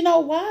 You know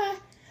why?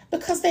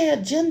 Because their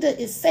agenda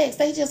is sex.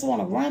 They just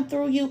want to run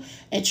through you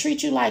and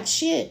treat you like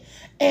shit.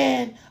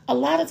 And a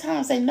lot of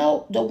times they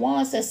know the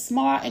ones that's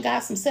smart and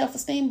got some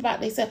self-esteem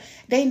about themselves,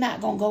 they not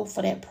gonna go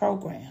for that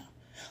program.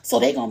 So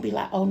they gonna be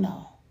like, oh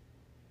no.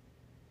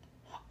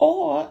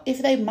 Or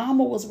if their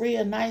mama was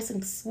real nice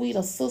and sweet,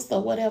 or sister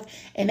or whatever,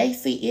 and they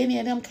see any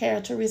of them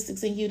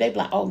characteristics in you, they be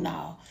like, oh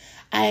no,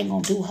 I ain't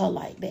gonna do her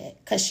like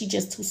that because she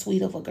just too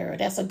sweet of a girl.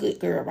 That's a good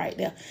girl right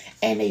there.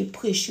 And they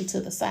push you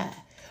to the side.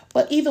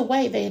 But either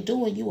way, they're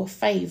doing you a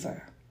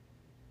favor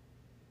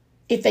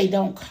if they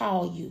don't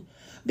call you,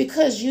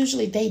 because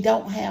usually they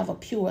don't have a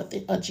pure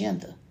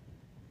agenda.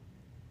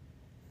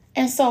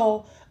 And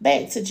so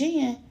back to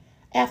Jen,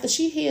 after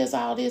she hears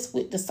all this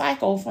with the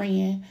psycho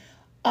friend,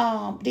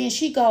 then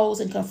she goes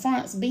and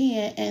confronts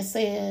Ben and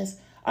says,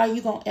 are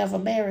you going to ever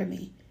marry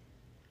me?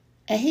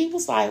 And he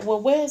was like,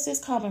 well, where is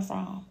this coming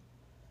from?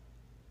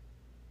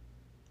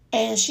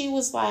 And she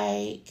was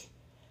like,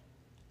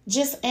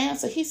 just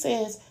answer. He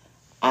says,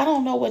 I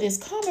don't know where it's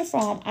coming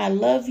from. I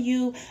love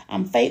you.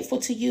 I'm faithful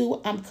to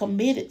you. I'm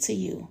committed to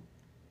you.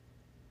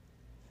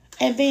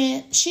 And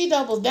then she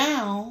doubles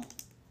down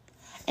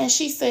and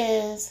she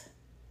says,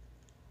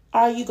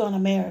 are you going to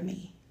marry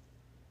me?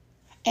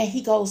 And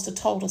he goes to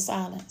total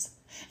silence.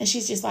 And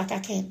she's just like, I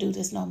can't do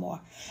this no more.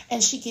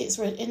 And she gets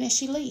ready and then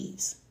she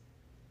leaves.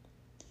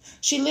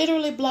 She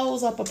literally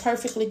blows up a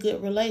perfectly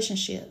good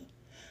relationship.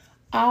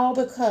 All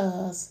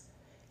because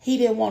he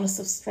didn't want to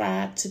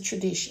subscribe to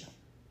tradition.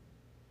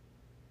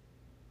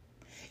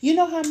 You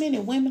know how many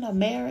women are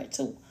married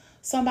to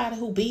somebody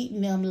who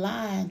beating them,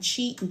 lying,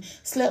 cheating,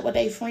 slept with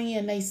their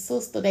friend, their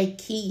sister, their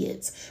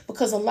kids?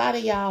 Because a lot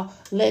of y'all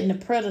letting the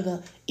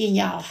predator in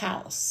y'all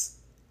house.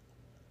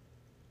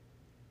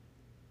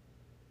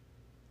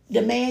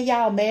 The man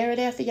y'all married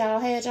after y'all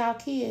had y'all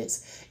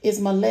kids is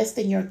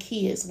molesting your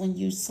kids when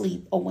you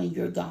sleep or when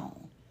you're gone.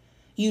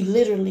 You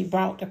literally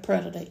brought the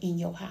predator in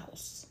your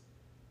house.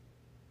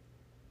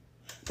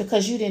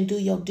 Because you didn't do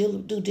your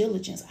due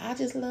diligence. I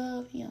just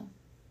love him.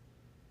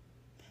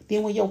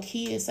 Then when your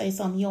kids say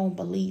something, you don't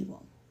believe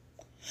them.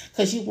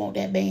 Because you want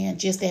that man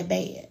just that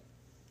bad.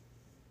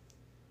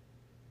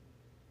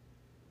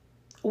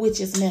 Which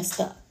is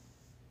messed up.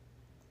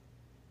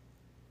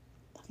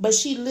 But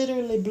she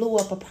literally blew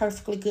up a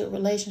perfectly good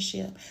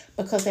relationship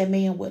because that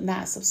man would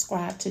not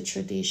subscribe to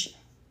tradition.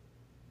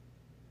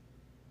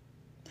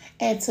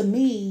 And to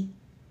me,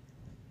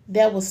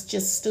 that was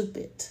just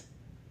stupid.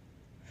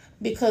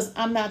 Because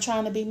I'm not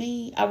trying to be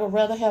mean. I would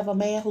rather have a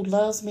man who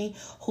loves me,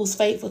 who's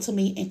faithful to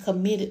me and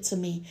committed to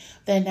me,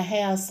 than to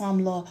have some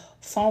little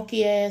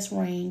funky ass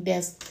ring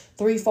that's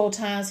 3-4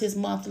 times his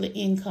monthly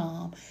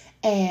income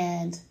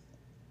and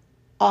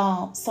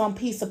some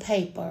piece of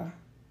paper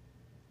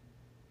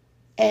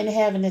and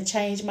having to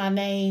change my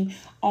name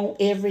on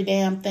every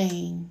damn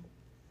thing.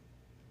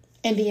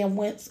 And then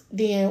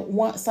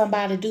want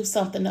somebody to do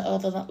something the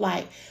other,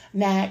 like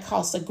now it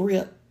costs a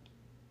grip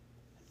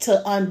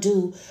to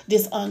undo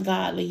this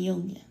ungodly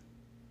union.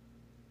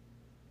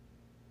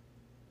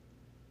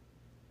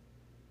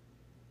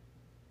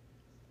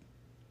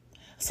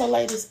 So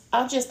ladies,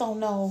 I just don't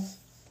know,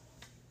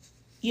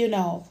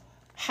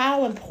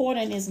 how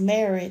important is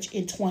marriage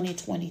in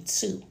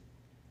 2022?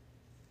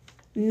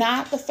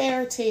 Not the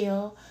fairy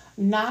tale,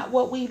 not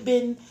what we've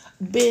been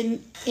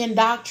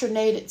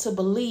indoctrinated to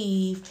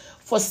believe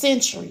for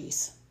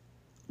centuries,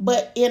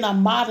 but in a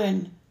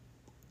modern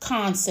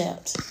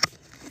console.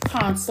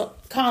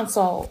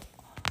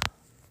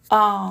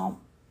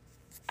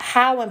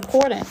 How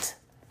important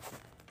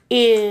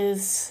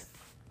is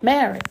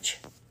marriage?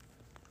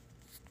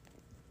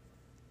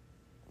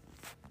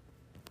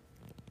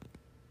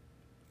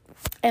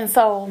 And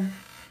so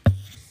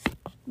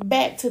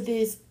back to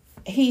this,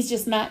 he's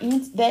just not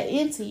that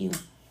into you.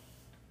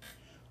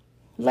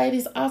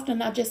 ladies,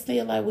 often I just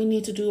feel like we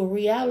need to do a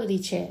reality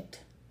check.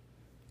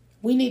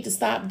 We need to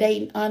stop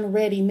dating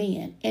unready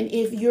men. And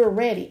if you're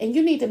ready, and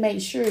you need to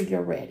make sure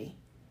you're ready.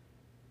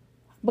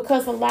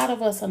 Because a lot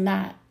of us are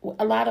not.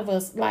 A lot of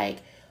us, like,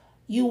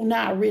 you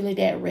not really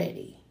that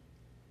ready.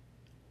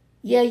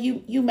 Yeah,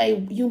 you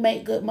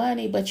make good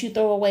money, but you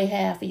throw away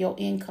half of your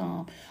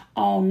income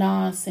on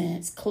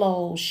nonsense,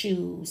 clothes,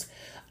 shoes,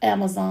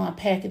 Amazon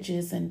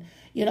packages, and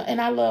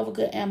and I love a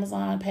good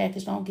Amazon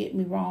package. Don't get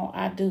me wrong,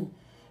 I do.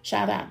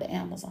 Shout out to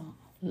Amazon.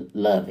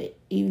 Love it.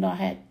 Even though I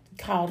had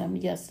called them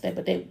yesterday,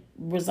 but they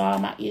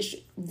resolved my issue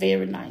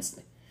very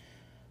nicely.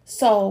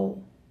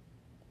 So,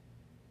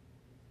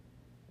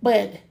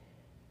 but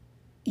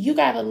you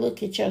got to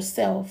look at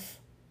yourself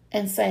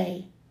and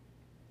say,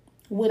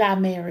 would I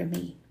marry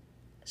me?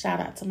 Shout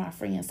out to my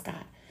friend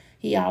Scott.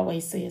 He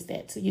always says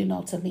that to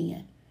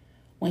men.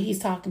 When he's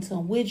talking to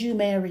them, would you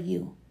marry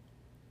you?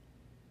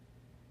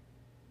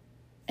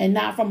 And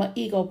not from an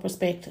ego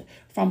perspective,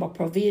 from a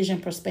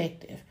provision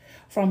perspective,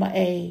 from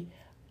a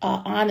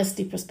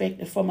honesty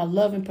perspective, from a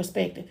loving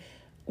perspective.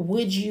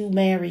 Would you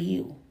marry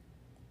you?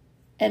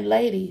 And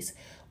ladies,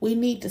 we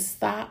need to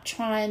stop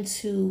trying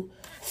to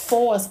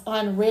force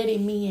unready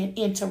men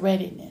into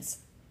readiness.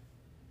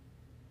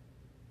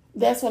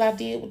 That's what I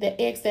did with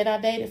the ex that I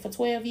dated for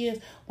 12 years.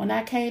 When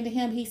I came to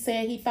him, he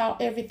said he thought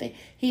everything,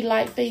 he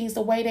liked things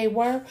the way they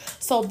were.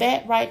 So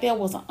that right there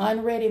was an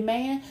unready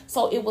man.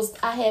 So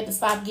I had to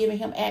stop giving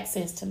him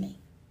access to me.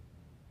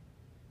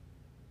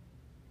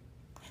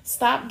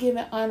 Stop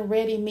giving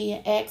unready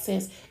men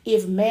access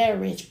if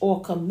marriage or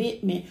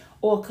commitment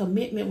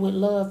with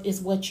love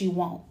is what you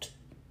want.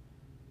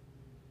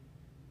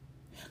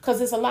 Because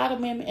there's a lot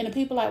of women, and the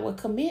people like, well,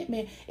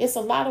 commitment, it's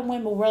a lot of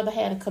women would rather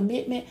have a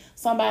commitment,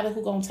 somebody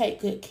who's going to take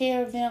good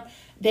care of them.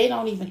 They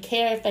don't even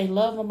care if they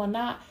love them or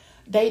not.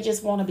 They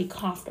just want to be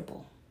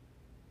comfortable.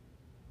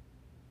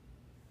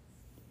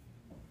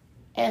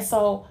 And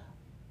so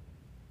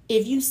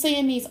if you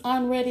seeing these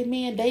unready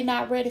men, they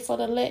not ready for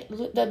the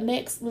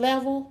next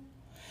level.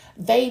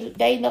 They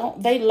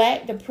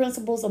lack the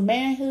principles of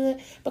manhood,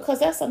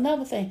 because that's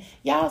another thing.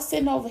 Y'all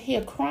sitting over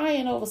here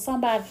crying over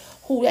somebody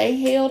who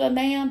ain't held a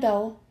damn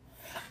door,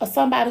 or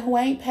somebody who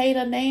ain't paid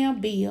a damn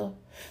bill,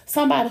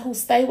 somebody who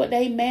stay with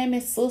their mammy,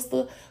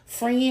 sister,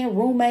 friend,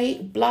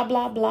 roommate, blah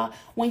blah blah.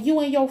 When you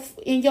in your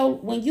 30s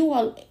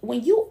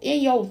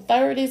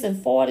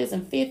and 40s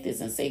and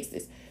 50s and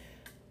 60s,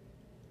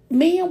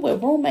 men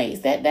with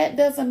roommates, that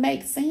doesn't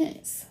make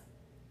sense.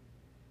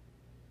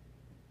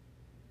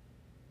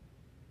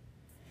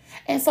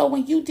 And so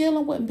when you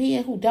dealing with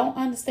men who don't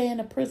understand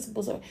the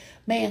principles of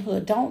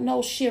manhood, don't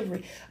know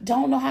chivalry,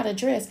 don't know how to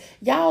dress,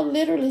 y'all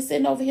literally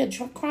sitting over here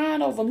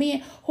crying over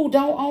men who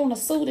don't own a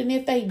suit. And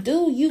if they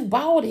do, you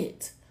bought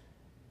it.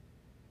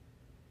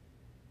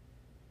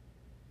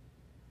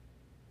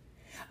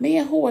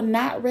 Men who are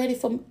not ready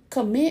for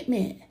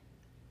commitment.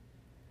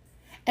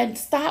 And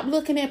stop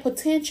looking at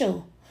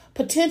potential.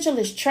 Potential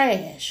is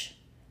trash.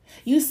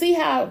 You see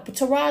how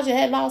Taraja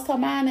had lost her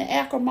mind in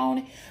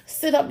acrimony,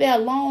 sit up there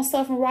long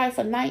suffering right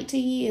for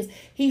 19 years.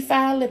 He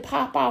finally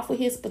pop off with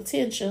his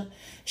potential.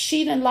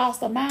 She done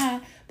lost her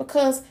mind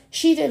because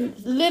she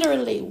didn't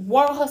literally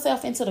whirl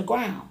herself into the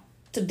ground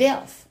to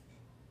death.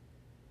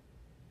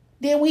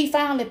 Then when he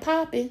finally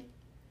popping,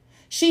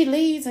 she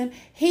leaves him.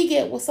 He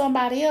get with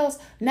somebody else.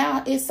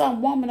 Now it's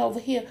some woman over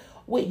here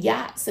with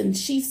yachts, and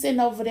she's sitting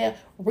over there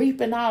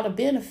reaping all the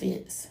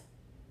benefits.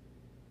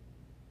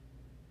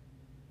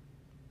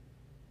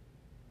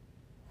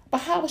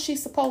 But how was she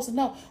supposed to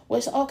know? Well,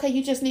 it's okay,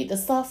 you just need to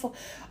suffer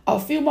a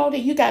few more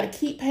days. You got to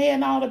keep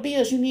paying all the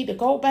bills. You need to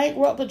go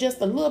bankrupt for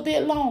just a little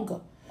bit longer,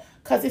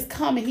 because it's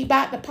coming. He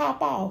about to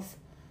pop off.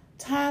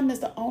 Time is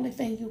the only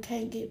thing you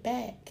can't get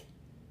back.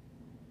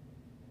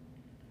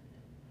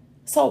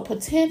 So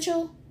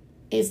potential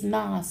is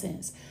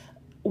nonsense.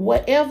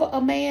 Whatever a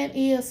man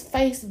is,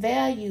 face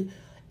value,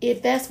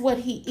 if that's what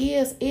he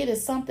is, it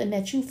is something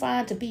that you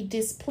find to be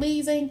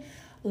displeasing,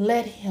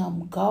 let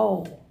him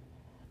go.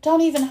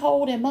 Don't even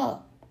hold him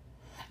up.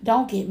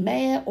 Don't get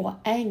mad or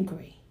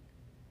angry.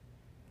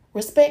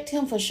 Respect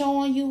him for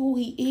showing you who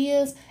he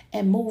is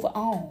and move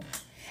on.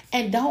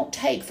 And don't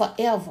take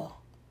forever.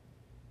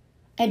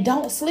 And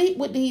don't sleep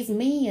with these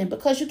men,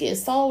 because you get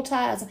soul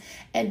ties.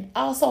 And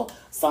also,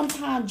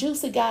 sometimes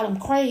Juicy got them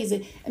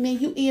crazy. And then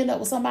you end up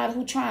with somebody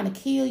who trying to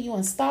kill you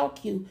and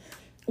stalk you.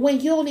 When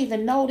you don't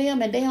even know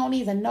them and they don't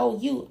even know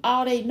you,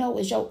 all they know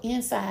is your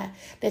inside,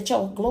 that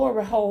your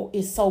glory hole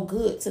is so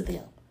good to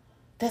them.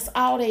 That's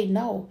all they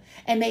know.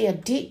 And they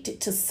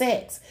addicted to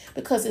sex,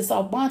 because it's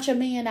a bunch of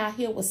men out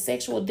here with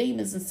sexual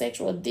demons and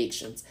sexual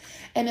addictions.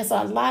 And it's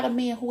a lot of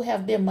men who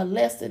have been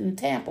molested and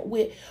tampered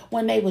with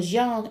when they was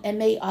young, and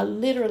they are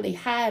literally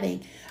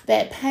hiding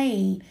that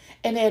pain,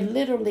 and they're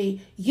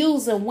literally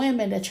using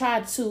women to try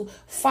to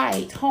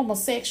fight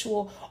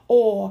homosexual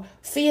or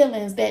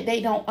feelings that they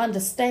don't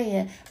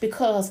understand,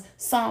 because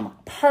some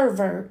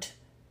pervert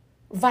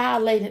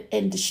violated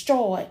and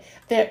destroyed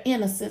their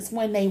innocence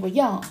when they were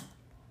young.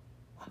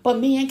 But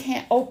men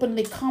can't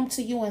openly come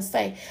to you and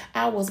say,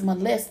 I was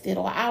molested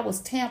or I was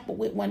tampered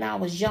with when I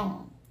was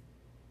young.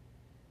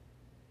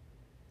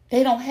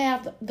 They don't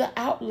have the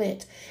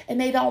outlet, and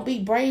they don't be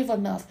brave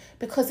enough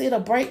because it'll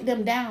break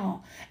them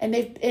down. And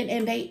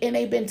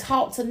they've been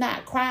taught to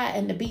not cry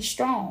and to be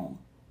strong.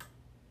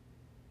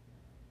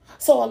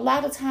 So a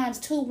lot of times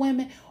too,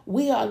 women,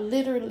 we are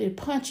literally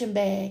punching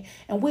bag,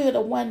 and we're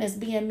the one that's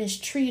being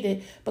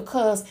mistreated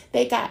because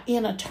they got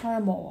inner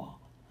turmoil.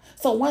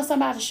 So when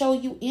somebody show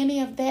you any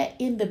of that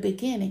in the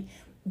beginning,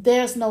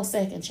 there's no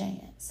second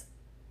chance.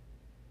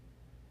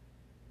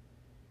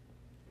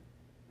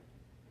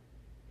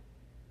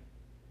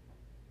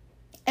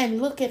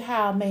 And look at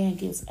how a man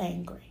gets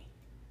angry.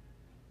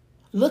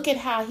 Look at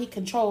how he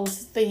controls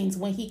things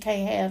when he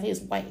can't have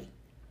his way.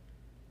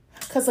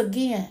 Because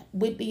again,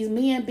 with these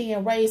men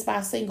being raised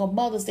by single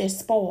mothers, they're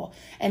spoiled.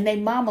 And their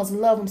mamas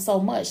love them so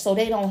much, so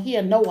they don't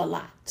hear no a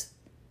lot.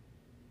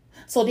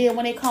 So then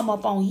when they come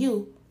up on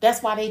you,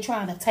 that's why they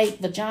trying to take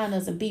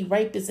vaginas and be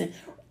rapists and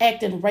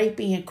acting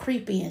rapey and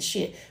creepy and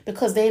shit.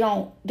 Because they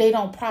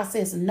don't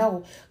process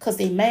no, because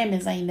their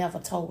mammies ain't never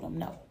told them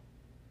no.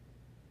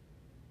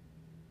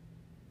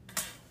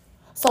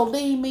 So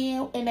leave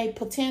men in a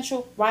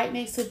potential right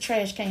next to the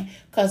trash can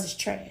because it's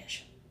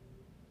trash.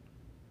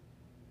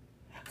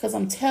 Because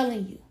I'm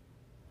telling you,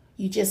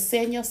 you just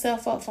setting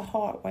yourself up for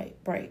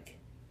heartbreak.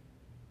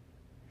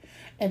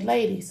 And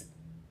ladies,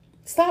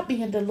 stop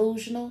being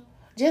delusional.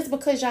 Just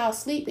because y'all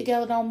sleep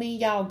together don't mean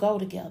y'all go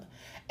together.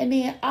 And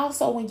then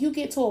also when you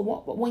get to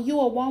when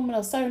you're a woman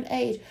of a certain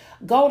age,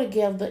 go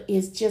together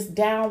is just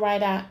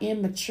downright out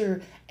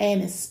immature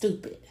and it's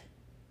stupid.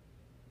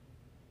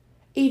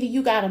 Either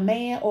you got a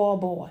man or a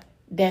boy.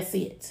 That's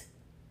it.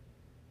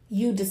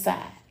 You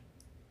decide.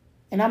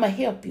 And I'm going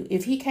to help you.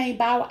 If he can't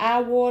buy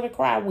our water to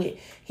cry with,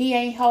 he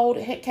can't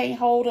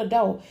hold a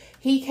door.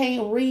 He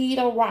can't read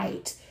or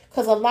write.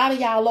 Because a lot of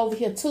y'all over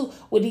here too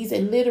with these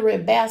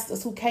illiterate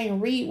bastards who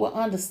can't read with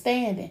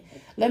understanding.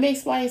 Let me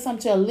explain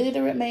something to a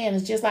literate man.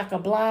 Is just like a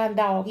blind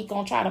dog. He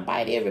going to try to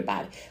bite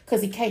everybody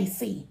because he can't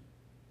see.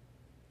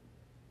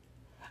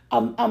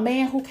 A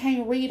man who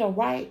can't read or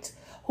write,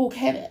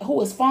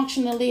 who is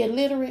functionally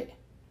illiterate,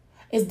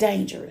 is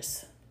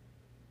dangerous.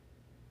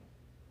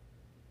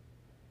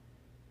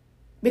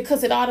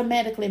 Because it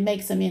automatically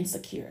makes him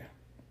insecure.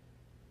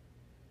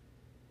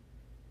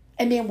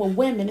 And then with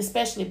women,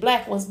 especially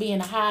black ones being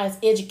the highest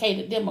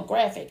educated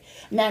demographic,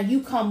 now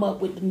you come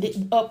up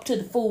up to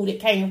the fool that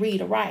can't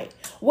read or write.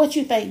 What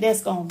you think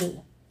that's going to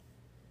do?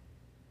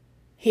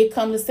 Here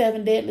come the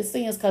 7 deadly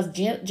sins because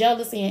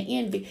jealousy and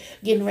envy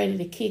getting ready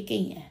to kick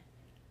in.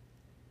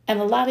 And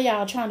a lot of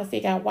y'all are trying to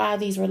figure out why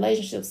these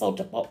relationships so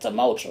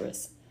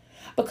tumultuous.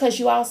 Because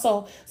you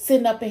also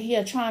sitting up in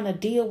here trying to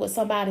deal with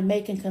somebody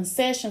making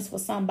concessions for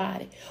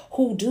somebody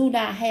who do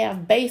not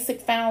have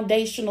basic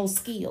foundational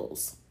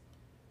skills.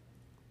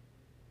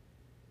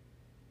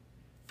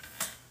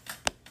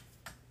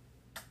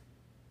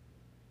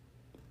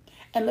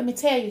 And let me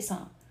tell you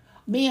something.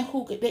 Men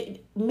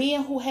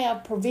who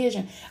have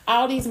provision.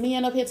 All these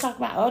men up here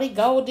talking about, they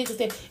gold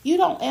diggers. You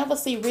don't ever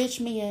see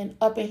rich men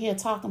up in here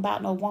talking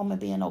about no woman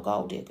being no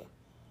gold digger.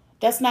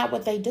 That's not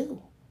what they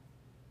do.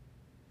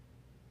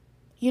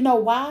 You know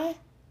why?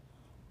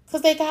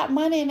 Because they got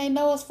money and they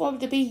know it's for it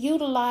to be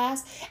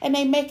utilized and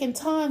they making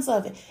tons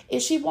of it.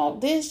 If she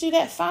want this, do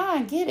that,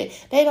 fine, get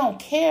it. They don't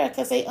care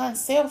because they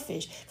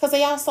unselfish. Because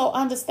they also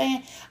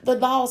understand the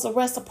laws of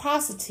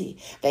reciprocity.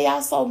 They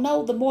also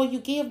know the more you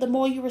give, the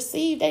more you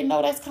receive. They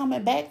know that's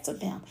coming back to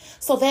them.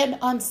 So they're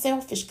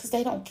unselfish because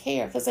they don't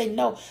care. Because they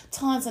know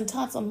tons and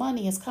tons of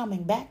money is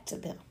coming back to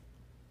them.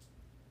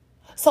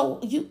 So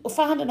you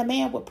finding a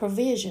man with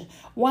provision,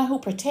 one who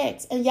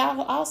protects. And y'all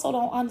also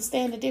don't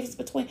understand the difference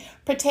between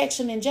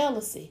protection and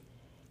jealousy.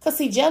 Because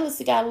see,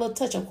 jealousy got a little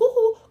touch of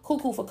whoo-hoo,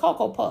 cuckoo for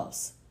Cocoa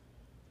Puffs.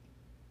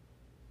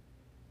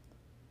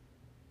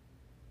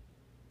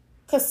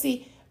 Because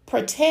see,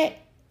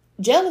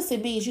 jealousy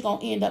means you're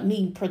going to end up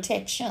needing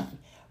protection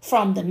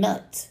from the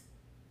nut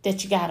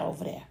that you got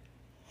over there.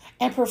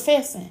 And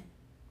professing.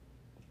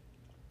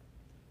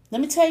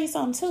 Let me tell you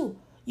something too.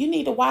 You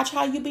need to watch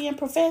how you being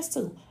professed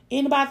to.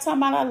 Anybody talking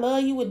about I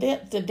love you with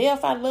the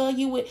death, I love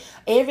you with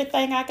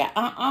everything I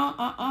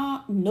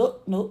got.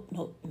 Nope.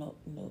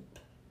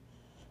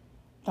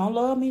 Don't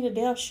love me to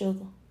death,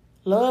 sugar.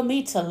 Love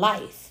me to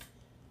life.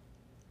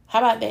 How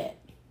about that?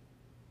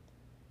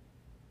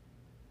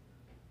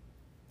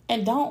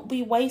 And don't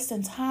be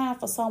wasting time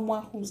for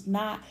someone who's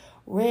not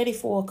ready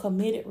for a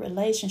committed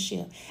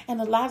relationship. And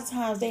a lot of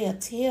times they'll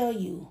tell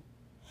you,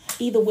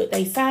 either with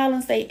their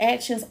silence, their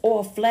actions,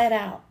 or flat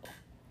out,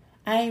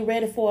 I ain't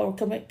ready for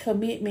a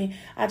commitment.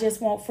 I just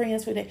want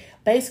friends with it.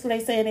 Basically,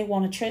 they saying they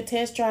want to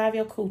test drive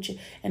your coochie.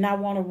 And I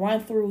want to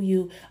run through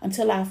you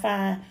until I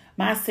find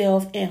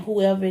myself and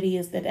whoever it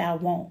is that I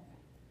want.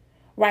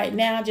 Right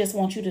now, I just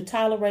want you to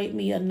tolerate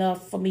me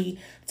enough for me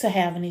to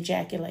have an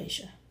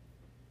ejaculation.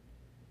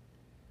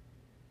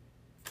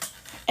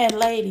 And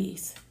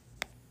ladies,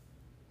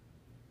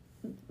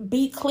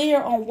 be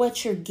clear on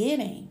what you're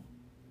getting.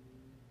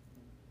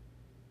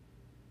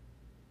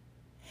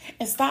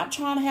 And stop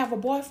trying to have a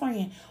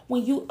boyfriend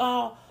when you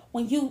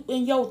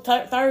in your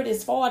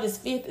 30s, 40s,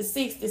 50s,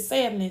 60s,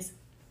 70s.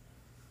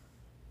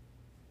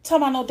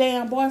 Talking about no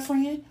damn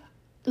boyfriend.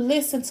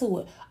 Listen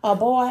to it. A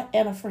boy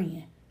and a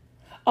friend.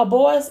 A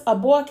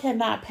boy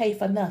cannot pay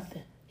for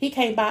nothing. He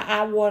can't buy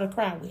our water to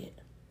cry with.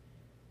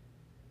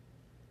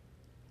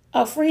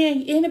 A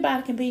friend,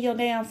 anybody can be your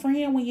damn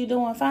friend when you're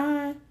doing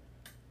fine.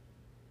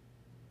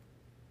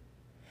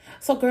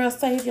 So, girl,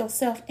 save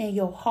yourself and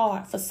your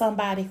heart for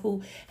somebody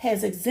who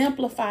has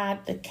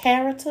exemplified the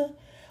character,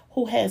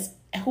 who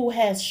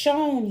has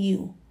shown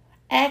you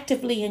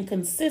actively and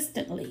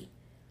consistently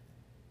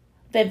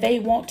that they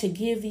want to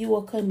give you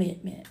a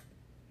commitment.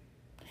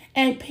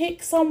 And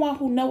pick someone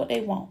who know what they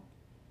want.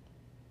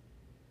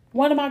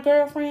 One of my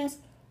girlfriends,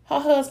 her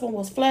husband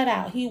was flat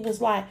out. He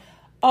was like,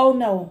 oh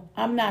no,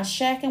 I'm not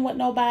shacking with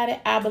nobody.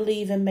 I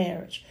believe in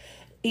marriage.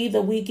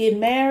 Either we get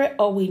married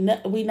or we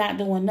not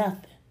doing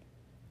nothing.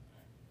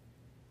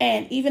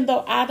 And even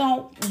though I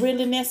don't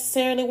really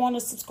necessarily want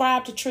to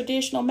subscribe to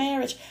traditional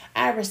marriage,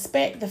 I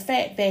respect the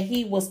fact that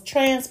he was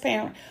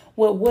transparent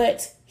with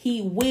what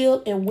he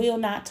will and will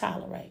not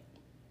tolerate.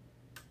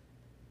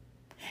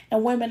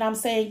 And women, I'm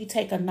saying you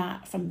take a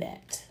knot from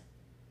that.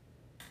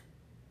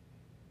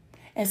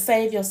 And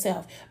save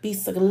yourself. Be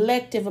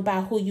selective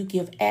about who you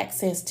give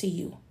access to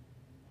you.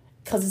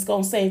 Because it's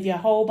going to save you a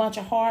whole bunch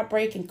of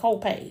heartbreak and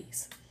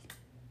co-pays.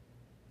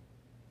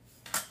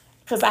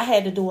 Because I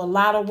had to do a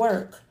lot of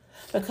work.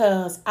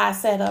 Because I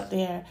sat up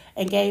there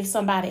and gave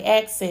somebody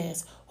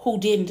access who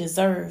didn't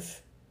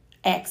deserve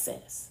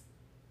access.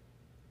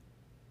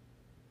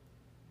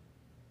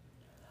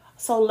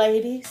 So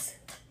ladies,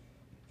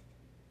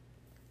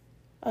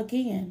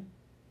 again,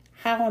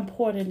 how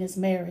important is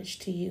marriage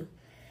to you?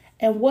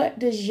 And what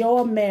does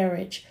your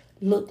marriage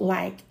look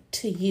like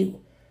to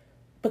you?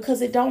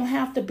 Because it don't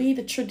have to be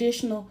the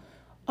traditional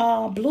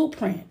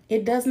blueprint.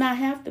 It does not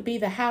have to be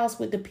the house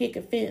with the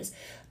picket fence,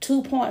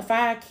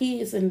 2.5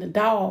 kids and the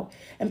dog.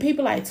 And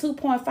people like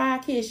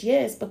 2.5 kids,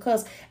 yes,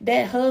 because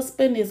that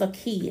husband is a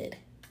kid.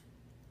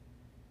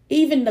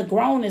 Even the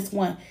grownest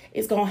one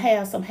is going to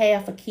have some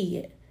half a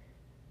kid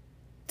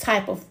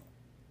type of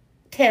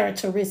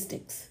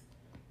characteristics.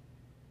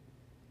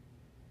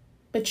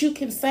 But you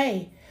can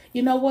say,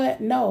 you know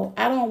what? No,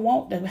 I don't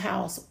want the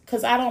house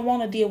because I don't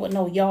want to deal with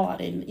no yard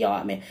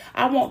man.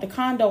 I want the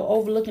condo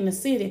overlooking the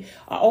city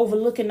or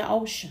overlooking the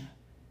ocean.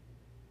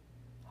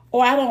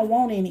 Or I don't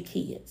want any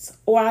kids.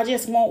 Or I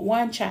just want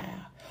one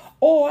child.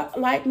 Or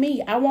like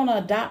me, I want to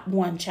adopt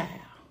one child.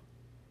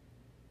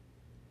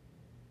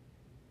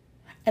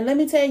 And let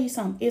me tell you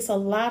something. It's a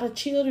lot of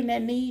children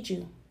that need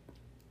you.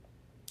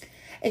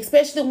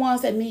 Especially the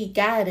ones that need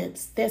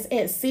guidance. That's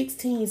at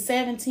 16,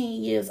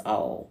 17 years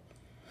old.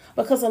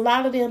 Because a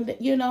lot of them,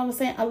 you know what I'm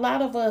saying? A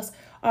lot of us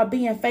are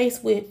being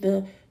faced with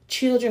the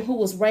children who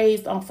was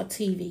raised off of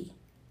TV.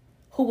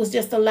 Who was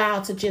just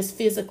allowed to just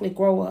physically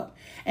grow up.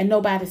 And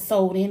nobody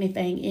sold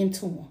anything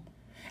into them.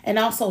 And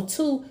also,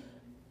 too,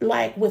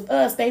 like with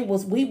us,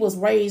 we was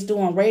raised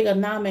doing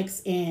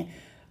Reaganomics and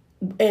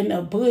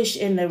the Bush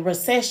and the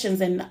recessions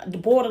and the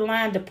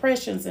borderline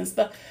depressions and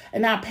stuff.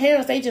 And our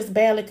parents, they just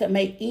barely could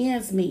make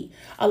ends meet.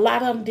 A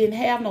lot of them didn't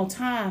have no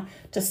time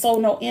to sow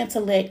no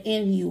intellect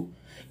in you.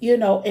 You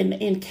know,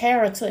 in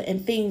character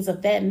and things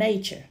of that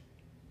nature.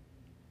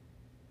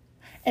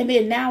 And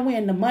then now we're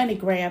in the money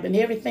grab and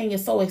everything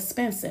is so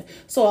expensive.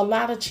 So a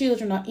lot of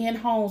children are in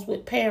homes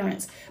with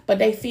parents, but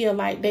they feel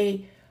like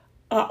they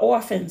are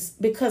orphans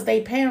because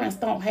their parents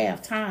don't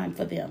have time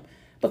for them.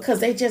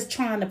 Because they're just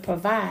trying to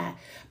provide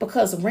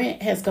because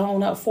rent has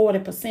gone up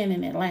 40%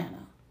 in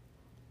Atlanta.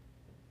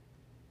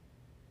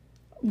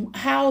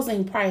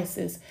 Housing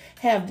prices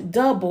have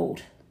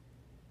doubled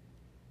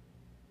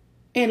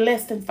in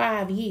less than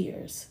 5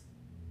 years.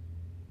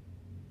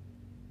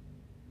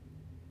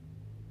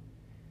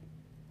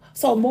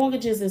 So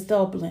mortgages is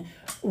doubling.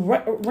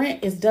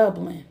 Rent is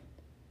doubling.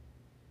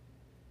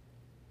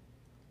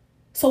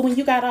 So when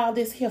you got all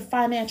this here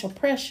financial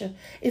pressure,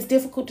 it's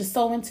difficult to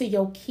sow into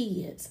your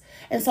kids.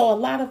 And so a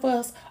lot of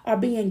us are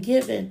being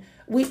given,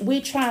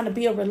 we're trying to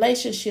build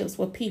relationships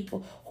with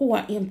people who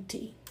are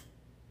empty.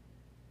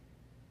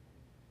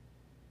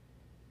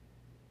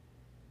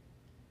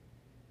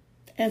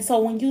 And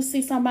so when you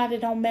see somebody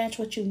don't match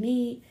what you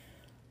need,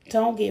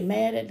 don't get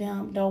mad at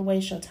them. Don't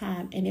waste your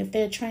time. And if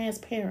they're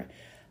transparent,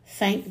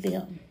 thank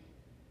them.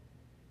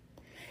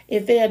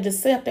 If they're a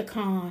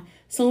Decepticon,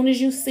 soon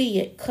as you see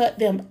it, cut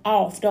them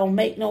off. Don't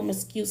make no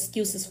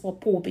excuses for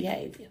poor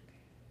behavior.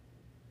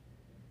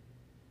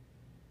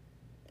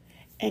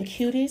 And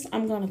cuties,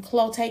 I'm going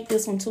to take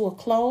this one to a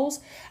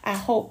close. I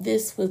hope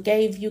this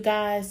gave you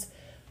guys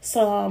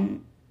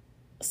some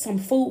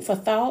food for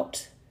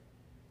thought.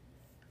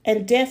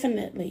 And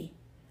definitely,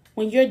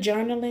 when you're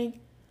journaling,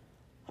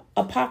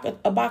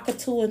 Habakkuk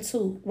 2 and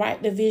 2,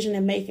 write the vision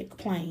and make it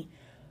plain.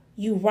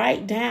 You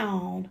write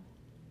down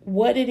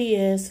what it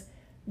is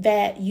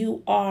that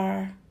you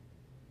are,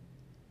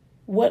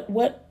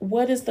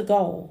 what is the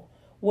goal?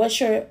 What's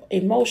your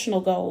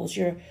emotional goals,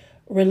 your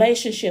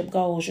relationship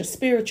goals, your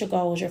spiritual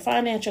goals, your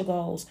financial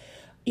goals,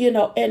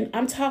 and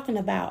I'm talking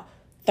about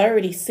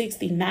 30,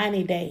 60,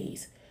 90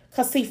 days.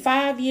 Because see,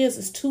 5 years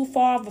is too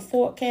far of a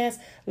forecast.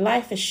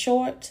 Life is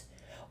short.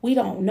 We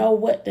don't know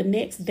what the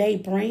next day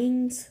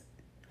brings.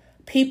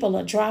 People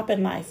are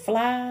dropping like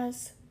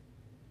flies.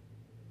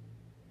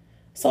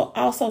 So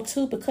also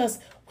too, because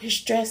we're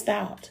stressed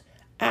out.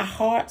 Our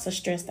hearts are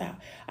stressed out.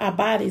 Our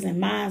bodies and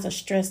minds are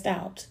stressed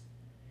out.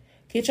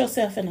 Get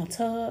yourself in a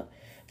tub.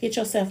 Get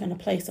yourself in a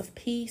place of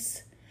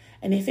peace.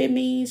 And if it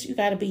means you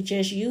got to be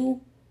just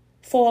you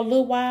for a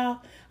little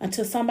while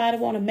until somebody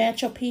want to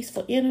match your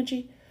peaceful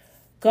energy,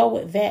 go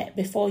with that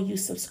before you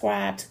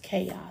subscribe to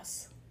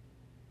chaos.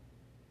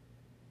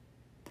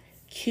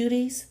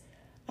 Cuties,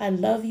 I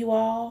love you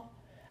all.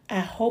 I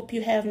hope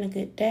you're having a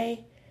good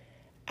day.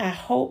 I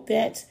hope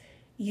that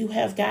you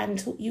have gotten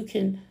to,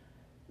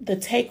 the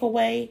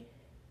takeaway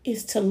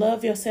is to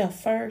love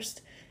yourself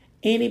first.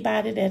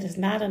 Anybody that is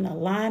not in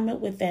alignment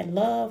with that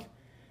love,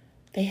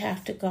 they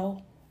have to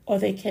go or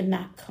they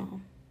cannot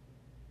come.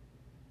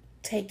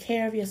 Take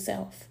care of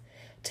yourself.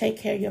 Take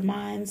care of your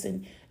minds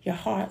and your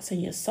hearts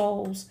and your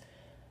souls,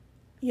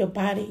 your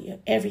body, your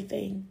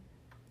everything.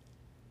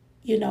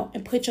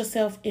 And put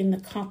yourself in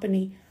the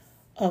company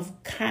of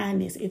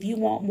kindness. If you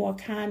want more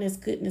kindness,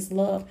 goodness,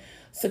 love,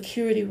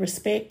 security,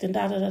 respect, and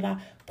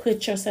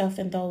put yourself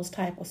in those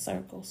type of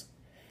circles.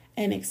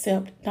 And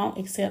don't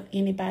accept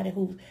anybody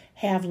who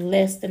have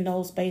less than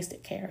those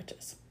basic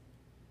characters.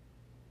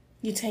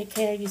 You take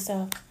care of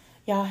yourself.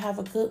 Y'all have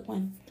a good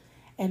one.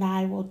 And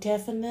I will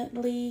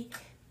definitely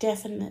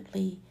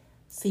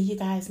see you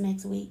guys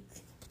next week.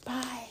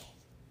 Bye.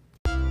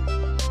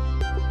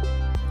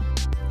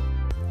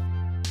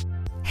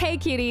 Hey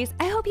cuties,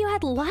 I hope you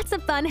had lots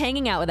of fun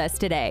hanging out with us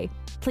today.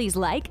 Please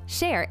like,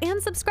 share,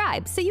 and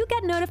subscribe so you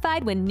get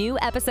notified when new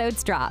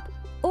episodes drop.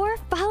 Or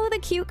follow the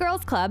Cute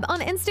Girls Club on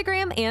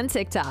Instagram and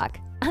TikTok.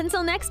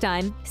 Until next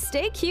time,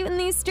 stay cute in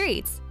these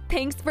streets.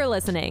 Thanks for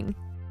listening.